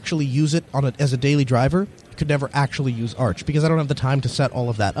to actually use it as a daily driver, could never actually use Arch because I don't have the time to set all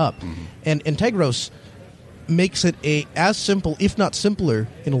of that up. And Integros makes it as simple, if not simpler,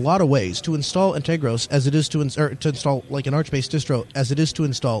 in a lot of ways to install Integros as it is to install like an Arch-based distro as it is to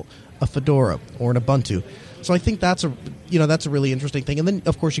install a Fedora or an Ubuntu. So I think that's a really interesting thing. And then,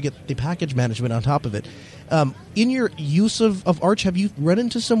 of course, you get the package management on top of it. In your use of Arch, have you run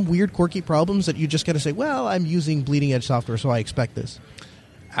into some weird, quirky problems that you just got to say, well, I'm using bleeding-edge software, so I expect this?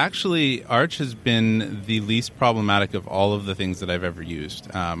 Actually, Arch has been the least problematic of all of the things that I've ever used.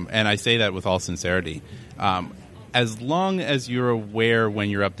 And I say that with all sincerity. As long as you're aware when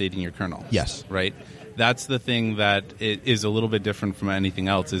you're updating your kernel. Yes. Right? That's the thing that is a little bit different from anything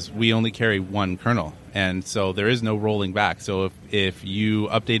else, is we only carry one kernel. And so there is no rolling back. So if you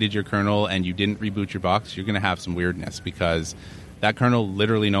updated your kernel and you didn't reboot your box, you're going to have some weirdness because that kernel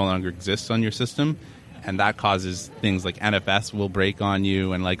literally no longer exists on your system. And that causes things like NFS will break on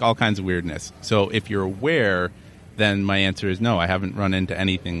you and like all kinds of weirdness. So if you're aware, then my answer is no. I haven't run into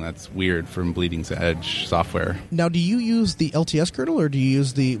anything that's weird from Bleeding Edge software. Now, do you use the LTS kernel or do you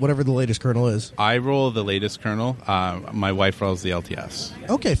use the whatever the latest kernel is? I roll the latest kernel. My wife rolls the LTS.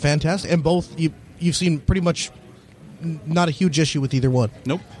 Okay, fantastic. And both, you've seen pretty much not a huge issue with either one?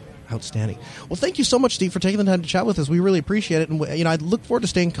 Nope. Outstanding. Well, thank you so much, Steve, for taking the time to chat with us. We really appreciate it. And, I look forward to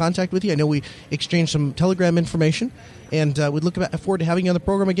staying in contact with you. I know we exchanged some Telegram information, and we'd look forward to having you on the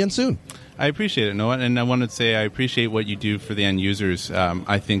program again soon. I appreciate it, Noah. And I wanted to say I appreciate what you do for the end users.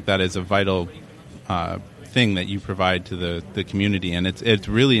 I think that is a vital thing that you provide to the community. And it's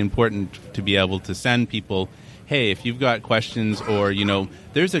really important to be able to send people, hey, if you've got questions or,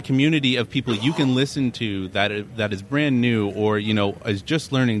 there's a community of people you can listen to that is brand new or, is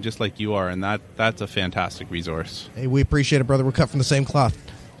just learning just like you are. And that's a fantastic resource. Hey, we appreciate it, brother. We're cut from the same cloth.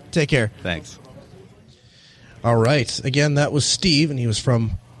 Take care. Thanks. All right. Again, that was Steve, and he was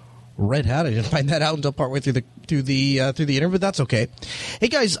from Red Hat. I didn't find that out until partway through the interview, but that's okay. Hey,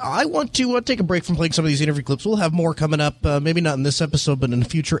 guys, I want to take a break from playing some of these interview clips. We'll have more coming up, maybe not in this episode, but in a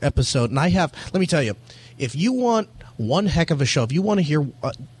future episode. And let me tell you, if you want one heck of a show, if you want to hear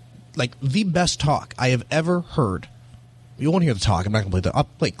the best talk I have ever heard, you won't hear the talk. I'm not going to play I'll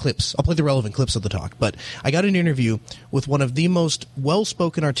play clips. I'll play the relevant clips of the talk. But I got an interview with one of the most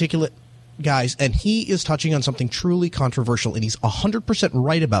well-spoken, articulate guys, and he is touching on something truly controversial, and he's 100%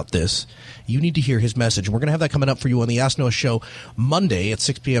 right about this. You need to hear his message. We're going to have that coming up for you on the Ask Noah Show Monday at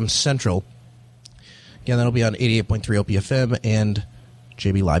 6 p.m. Central. Again, that'll be on 88.3 OPFM and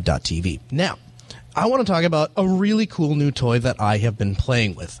jblive.tv. Now, I want to talk about a really cool new toy that I have been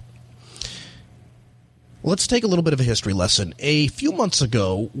playing with. Let's take a little bit of a history lesson. A few months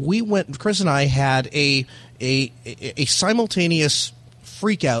ago, Chris and I had a simultaneous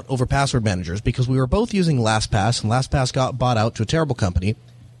freak out over password managers because we were both using LastPass, and LastPass got bought out to a terrible company.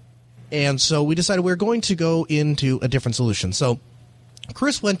 And so we decided we were going to go into a different solution. So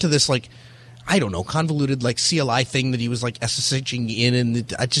Chris went to this, convoluted, CLI thing that he was, SSHing in, and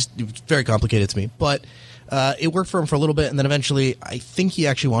it was very complicated to me. But it worked for him for a little bit, and then eventually I think he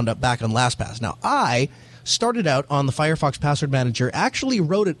actually wound up back on LastPass. Now, I started out on the Firefox Password Manager, actually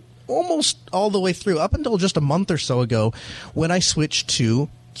wrote it almost all the way through up until just a month or so ago when I switched to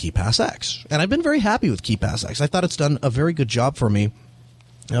KeePassX. And I've been very happy with KeePassX. I thought it's done a very good job for me.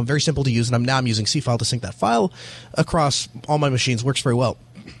 Very simple to use, and I'm using CFile to sync that file across all my machines. Works very well.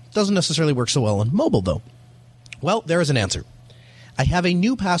 Doesn't necessarily work so well on mobile, though. Well, there is an answer. I have a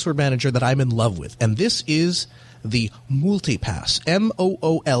new password manager that I'm in love with, and this is the Multipass,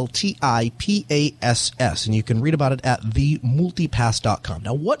 MOOLTIPASS, and you can read about it at themultipass.com.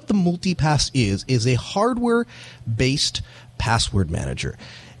 Now, what the Multipass is a hardware-based password manager,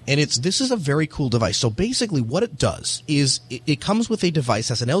 and this is a very cool device. So basically what it does is it comes with a device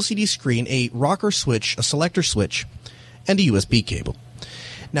that's an LCD screen, a rocker switch, a selector switch, and a USB cable.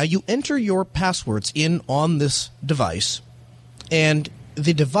 Now, you enter your passwords in on this device, and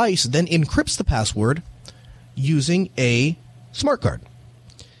the device then encrypts the password using a smart card.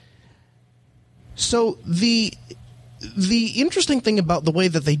 So the interesting thing about the way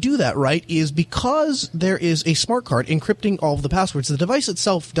that they do that, right, is because there is a smart card encrypting all of the passwords, the device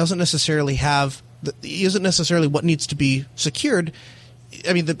itself isn't necessarily what needs to be secured.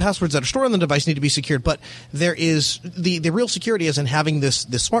 I mean, the passwords that are stored on the device need to be secured, but there is the real security is in having this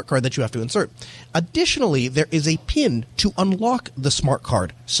smart card that you have to insert. Additionally, there is a PIN to unlock the smart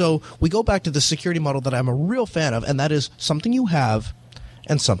card. So we go back to the security model that I'm a real fan of, and that is something you have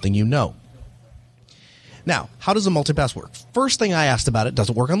and something you know. Now, how does the Multipass work? First thing I asked about it, does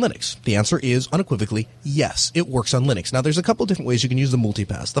it work on Linux? The answer is unequivocally yes, it works on Linux. Now, there's a couple different ways you can use the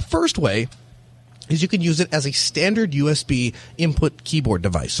Multipass. The first way is you can use it as a standard USB input keyboard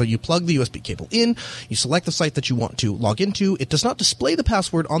device. So you plug the USB cable in, you select the site that you want to log into. It does not display the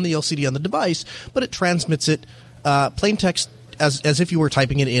password on the LCD on the device, but it transmits it plain text as if you were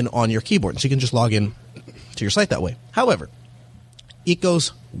typing it in on your keyboard. So you can just log in to your site that way. However, it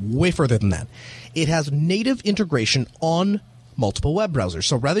goes way further than that. It has native integration on multiple web browsers.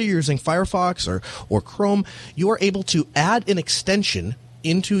 So whether you're using Firefox or Chrome, you are able to add an extension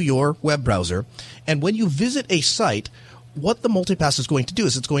into your web browser, and when you visit a site, what the multipass is going to do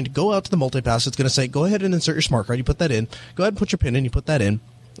is it's going to go out to the multipass. It's going to say, go ahead and insert your smart card. You put that in. Go ahead and put your PIN in. You put that in.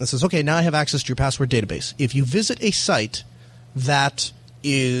 It says, okay, now I have access to your password database. If you visit a site that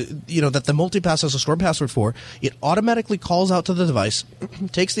that the multipass has a stored password for, it automatically calls out to the device,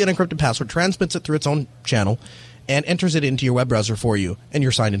 takes the unencrypted password, transmits it through its own channel, and enters it into your web browser for you, and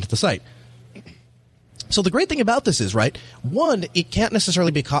you're signed into the site. So the great thing about this is, right, one, it can't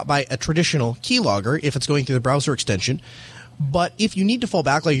necessarily be caught by a traditional keylogger if it's going through the browser extension. But if you need to fall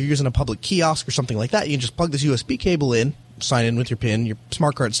back, like you're using a public kiosk or something like that, you can just plug this USB cable in, sign in with your PIN, your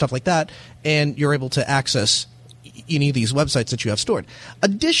smart card, stuff like that, and you're able to access any of these websites that you have stored.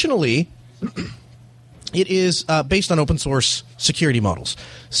 Additionally, it is based on open source security models.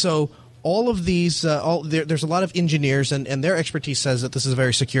 So all of these, there's a lot of engineers, and their expertise says that this is a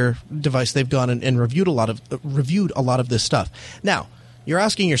very secure device. They've gone and reviewed a lot of this stuff. Now, you're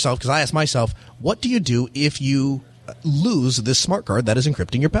asking yourself, because I asked myself, what do you do if you lose this smart card that is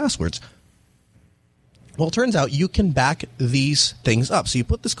encrypting your passwords? Well, it turns out you can back these things up. So you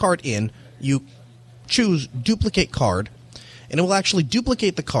put this card in, you choose duplicate card, and it will actually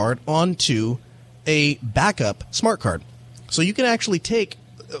duplicate the card onto a backup smart card. So you can actually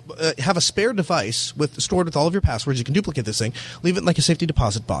have a spare device stored with all of your passwords. You can duplicate this thing, leave it in like a safety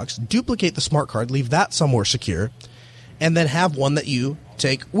deposit box, duplicate the smart card, leave that somewhere secure, and then have one that you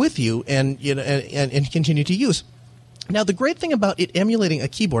take with you and continue to use. Now, the great thing about it emulating a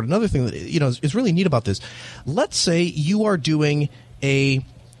keyboard, another thing that is really neat about this, let's say you are doing a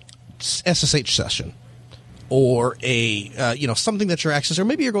SSH session, or a something that you're accessing, or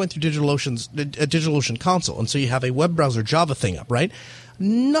maybe you're going through DigitalOcean console, and so you have a web browser Java thing up, right?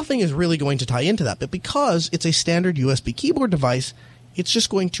 Nothing is really going to tie into that, but because it's a standard USB keyboard device, it's just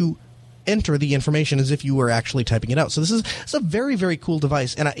going to enter the information as if you were actually typing it out. So it's a very, very cool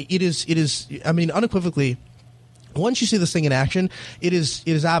device, and it is unequivocally, once you see this thing in action, it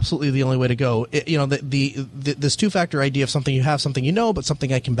is absolutely the only way to go. This two-factor idea of something you have, something you know, but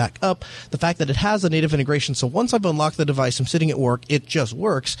something I can back up. The fact that it has a native integration, so once I've unlocked the device, I'm sitting at work, it just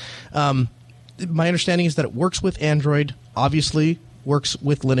works. My understanding is that it works with Android, obviously works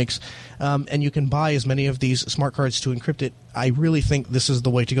with Linux, and you can buy as many of these smart cards to encrypt it. I really think this is the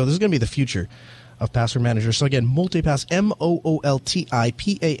way to go. This is going to be the future of password manager. So again, Multipass,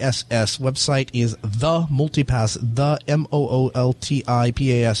 MOOLTIPASS. Website is the Multipass, the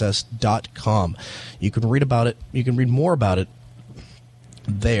MOOLTIPASS.com. You can read about it. You can read more about it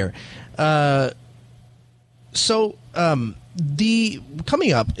there. So coming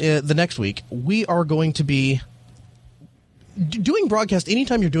up the next week, we are going to be doing broadcast.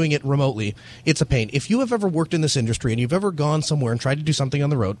 Anytime you're doing it remotely, it's a pain. If you have ever worked in this industry and you've ever gone somewhere and tried to do something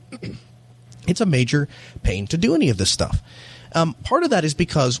on the road, it's a major pain to do any of this stuff. Part of that is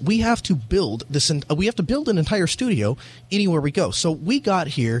because we have to build an entire studio anywhere we go. So we got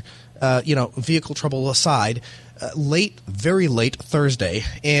here, vehicle trouble aside, very late Thursday,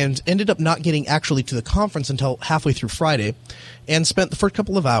 and ended up not getting actually to the conference until halfway through Friday, and spent the first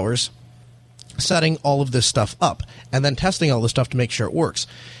couple of hours setting all of this stuff up and then testing all this stuff to make sure it works.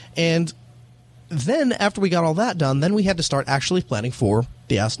 And then after we got all that done, then we had to start actually planning for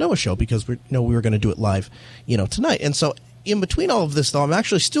the Ask Noah show, because we were going to do it live, tonight. And so in between all of this, though, I'm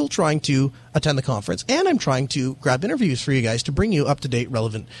actually still trying to attend the conference, and I'm trying to grab interviews for you guys to bring you up-to-date,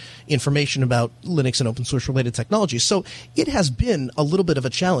 relevant information about Linux and open source related technologies. So it has been a little bit of a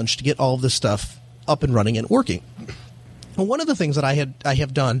challenge to get all of this stuff up and running and working. Well, one of the things that I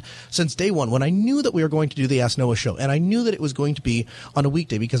have done since day one, when I knew that we were going to do the Ask Noah show, and I knew that it was going to be on a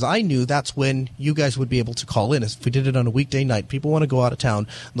weekday, because I knew that's when you guys would be able to call in. If we did it on a weekday night, people want to go out of town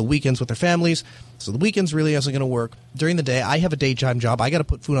on the weekends with their families, so the weekends really isn't going to work. During the day, I have a daytime job. I got to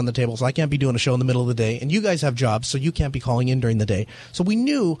put food on the table, so I can't be doing a show in the middle of the day, and you guys have jobs, so you can't be calling in during the day. So we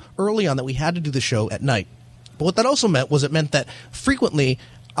knew early on that we had to do the show at night. But what that also meant that frequently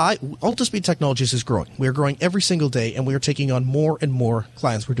Altispeed Technologies is growing. We are growing every single day, and we are taking on more and more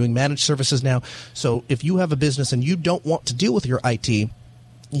clients. We're doing managed services now. So if you have a business and you don't want to deal with your IT,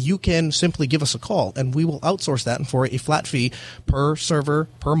 you can simply give us a call, and we will outsource that, and for a flat fee per server,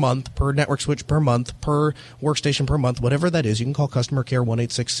 per month, per network switch, per month, per workstation, per month, whatever that is, you can call customer care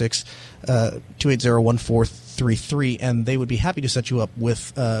 1-866-280-1433, and they would be happy to set you up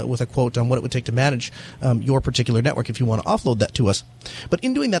with a quote on what it would take to manage your particular network if you want to offload that to us. But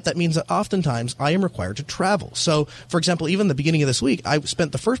in doing that, that means that oftentimes I am required to travel. So, for example, even the beginning of this week, I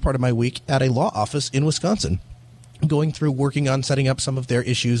spent the first part of my week at a law office in Wisconsin, going through, working on setting up some of their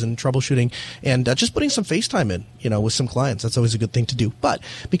issues and troubleshooting, and just putting some FaceTime in, with some clients. That's always a good thing to do. But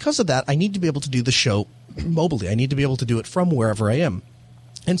because of that, I need to be able to do the show mobilely. I need to be able to do it from wherever I am.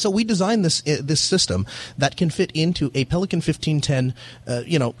 And so we designed this system that can fit into a Pelican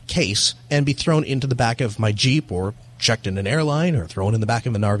 1510, case and be thrown into the back of my Jeep or checked in an airline or thrown in the back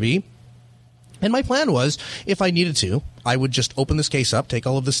of an RV. And my plan was, if I needed to, I would just open this case up, take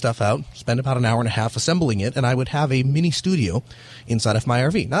all of this stuff out, spend about an hour and a half assembling it, and I would have a mini studio inside of my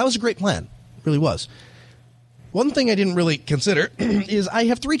RV. Now, that was a great plan. It really was. One thing I didn't really consider is I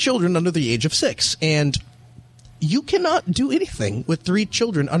have 3 children under the age of 6, and you cannot do anything with 3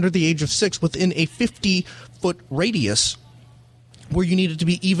 children under the age of 6 within a 50-foot radius where you need it to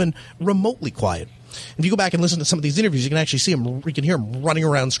be even remotely quiet. If you go back and listen to some of these interviews, you can actually see them. You can hear them running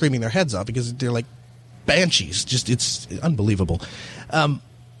around screaming their heads off because they're like banshees. Just, it's unbelievable.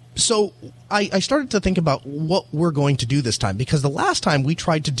 So I started to think about what we're going to do this time, because the last time we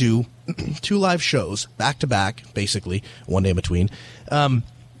tried to do 2 live shows back to back, basically one day in between.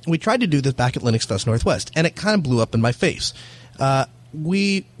 We tried to do this back at Linux Fest Northwest, and it kind of blew up in my face.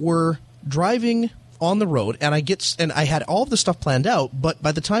 We were driving on the road, and I had all of the stuff planned out, but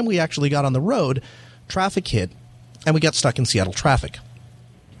by the time we actually got on the road, traffic hit, and we got stuck in Seattle traffic.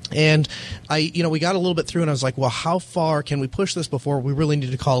 And we got a little bit through, and I was like, well, how far can we push this before we really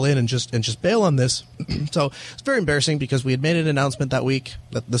need to call in and just bail on this? So it's very embarrassing because we had made an announcement that week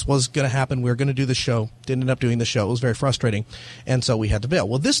that this was going to happen. We were going to do the show. Didn't end up doing the show. It was very frustrating. And so we had to bail.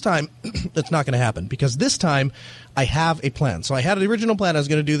 Well, this time, it's not going to happen because this time I have a plan. So I had the original plan. I was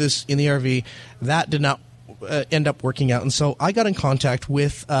going to do this in the RV. That did not end up working out. And so I got in contact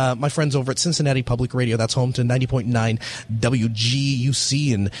with my friends over at Cincinnati Public Radio. That's home to 90.9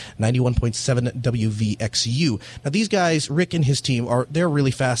 WGUC and 91.7 WVXU. Now, these guys, Rick and his team, they're really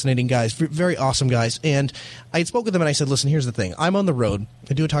fascinating guys, very awesome guys. And I had spoke with them and I said, listen, here's the thing. I'm on the road.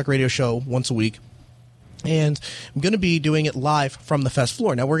 I do a talk radio show once a week. And I'm going to be doing it live from the fest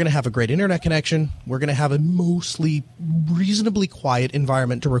floor. Now, we're going to have a great internet connection. We're going to have a mostly reasonably quiet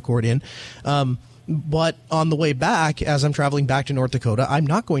environment to record in. But on the way back, as I'm traveling back to North Dakota, I'm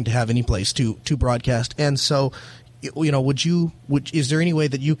not going to have any place to broadcast. And so, is there any way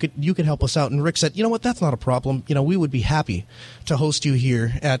that you could help us out? And Rick said, you know what, that's not a problem. We would be happy to host you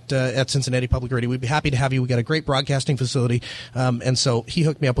here at Cincinnati Public Radio. We'd be happy to have you. We got a great broadcasting facility. And so he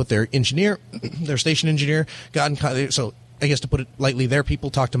hooked me up with their engineer, their station engineer. So I guess to put it lightly, their people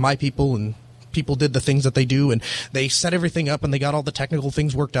talked to my people, and people did the things that they do, and they set everything up, and they got all the technical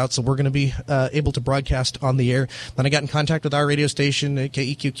things worked out, so we're going to be able to broadcast on the air. Then I got in contact with our radio station,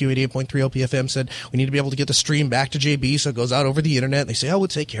 KEQQ 88.3 LPFM, said we need to be able to get the stream back to JB so it goes out over the internet. They say, oh, we'll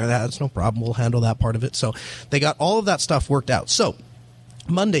take care of that. It's no problem. We'll handle that part of it. So they got all of that stuff worked out. So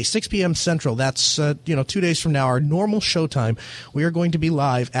Monday, 6 p.m. Central, that's 2 days from now, our normal show time. We are going to be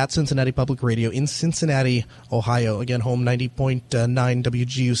live at Cincinnati Public Radio in Cincinnati, Ohio. Again, home 90.9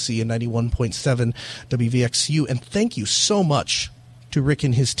 WGUC and 91.7 WVXU. And thank you so much to Rick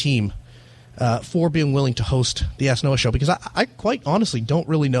and his team for being willing to host the Ask Noah show, because I quite honestly don't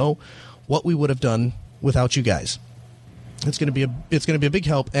really know what we would have done without you guys. It's going to be a big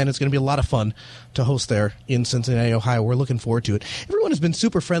help, and it's going to be a lot of fun to host there in Cincinnati, Ohio. We're looking forward to it. Everyone has been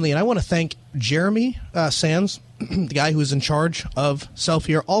super friendly, and I want to thank Jeremy Sands, the guy who is in charge of Self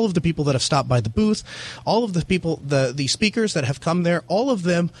here, all of the people that have stopped by the booth, all of the people, the speakers that have come there, all of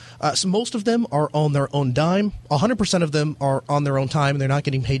them, so most of them are on their own dime. 100% of them are on their own time, and they're not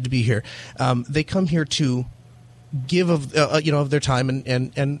getting paid to be here. They come here to give of their time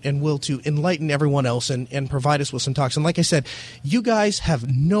and will to enlighten everyone else and provide us with some talks. And like I said, you guys have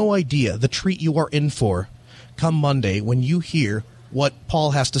no idea the treat you are in for come Monday when you hear what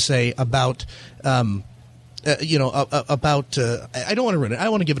Paul has to say about I don't want to ruin it. I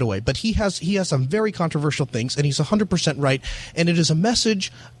don't want to give it away, but he has some very controversial things, and he's 100% right. And it is a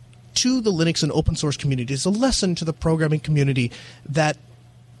message to the Linux and open source community. It's a lesson to the programming community that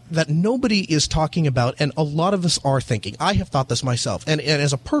nobody is talking about, and a lot of us are thinking. I have thought this myself. And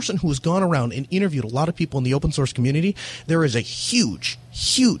as a person who has gone around and interviewed a lot of people in the open source community, there is a huge,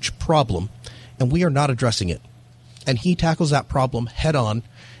 huge problem, and we are not addressing it. And he tackles that problem head on,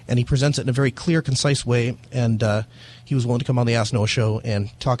 and he presents it in a very clear, concise way, and he was willing to come on the Ask Noah show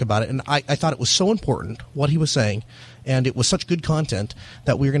and talk about it. And I thought it was so important, what he was saying, and it was such good content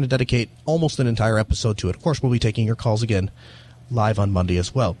that we're going to dedicate almost an entire episode to it. Of course, we'll be taking your calls again live on Monday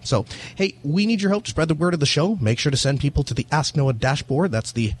as well. So, hey, we need your help to spread the word of the show. Make sure to send people to the Ask Noah dashboard.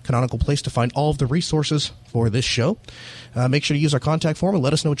 That's the canonical place to find all of the resources for this show. Make sure to use our contact form and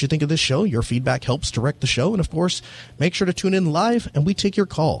let us know what you think of this show. Your feedback helps direct the show. And, of course, make sure to tune in live, and we take your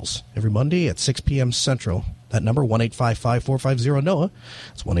calls every Monday at 6 p.m. Central. That number, 1-855-450-NOAH.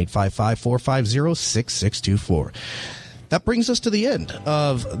 It's 1-855-450-6624. That brings us to the end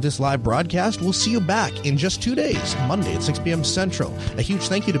of this live broadcast. We'll see you back in just 2 days, Monday at 6 p.m. Central. A huge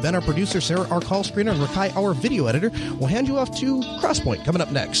thank you to Ben, our producer, Sarah, our call screener, and Rakai, our video editor. We'll hand you off to Crosspoint coming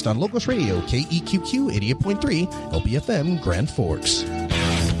up next on Locals Radio, KEQQ 88.3, LPFM, Grand Forks.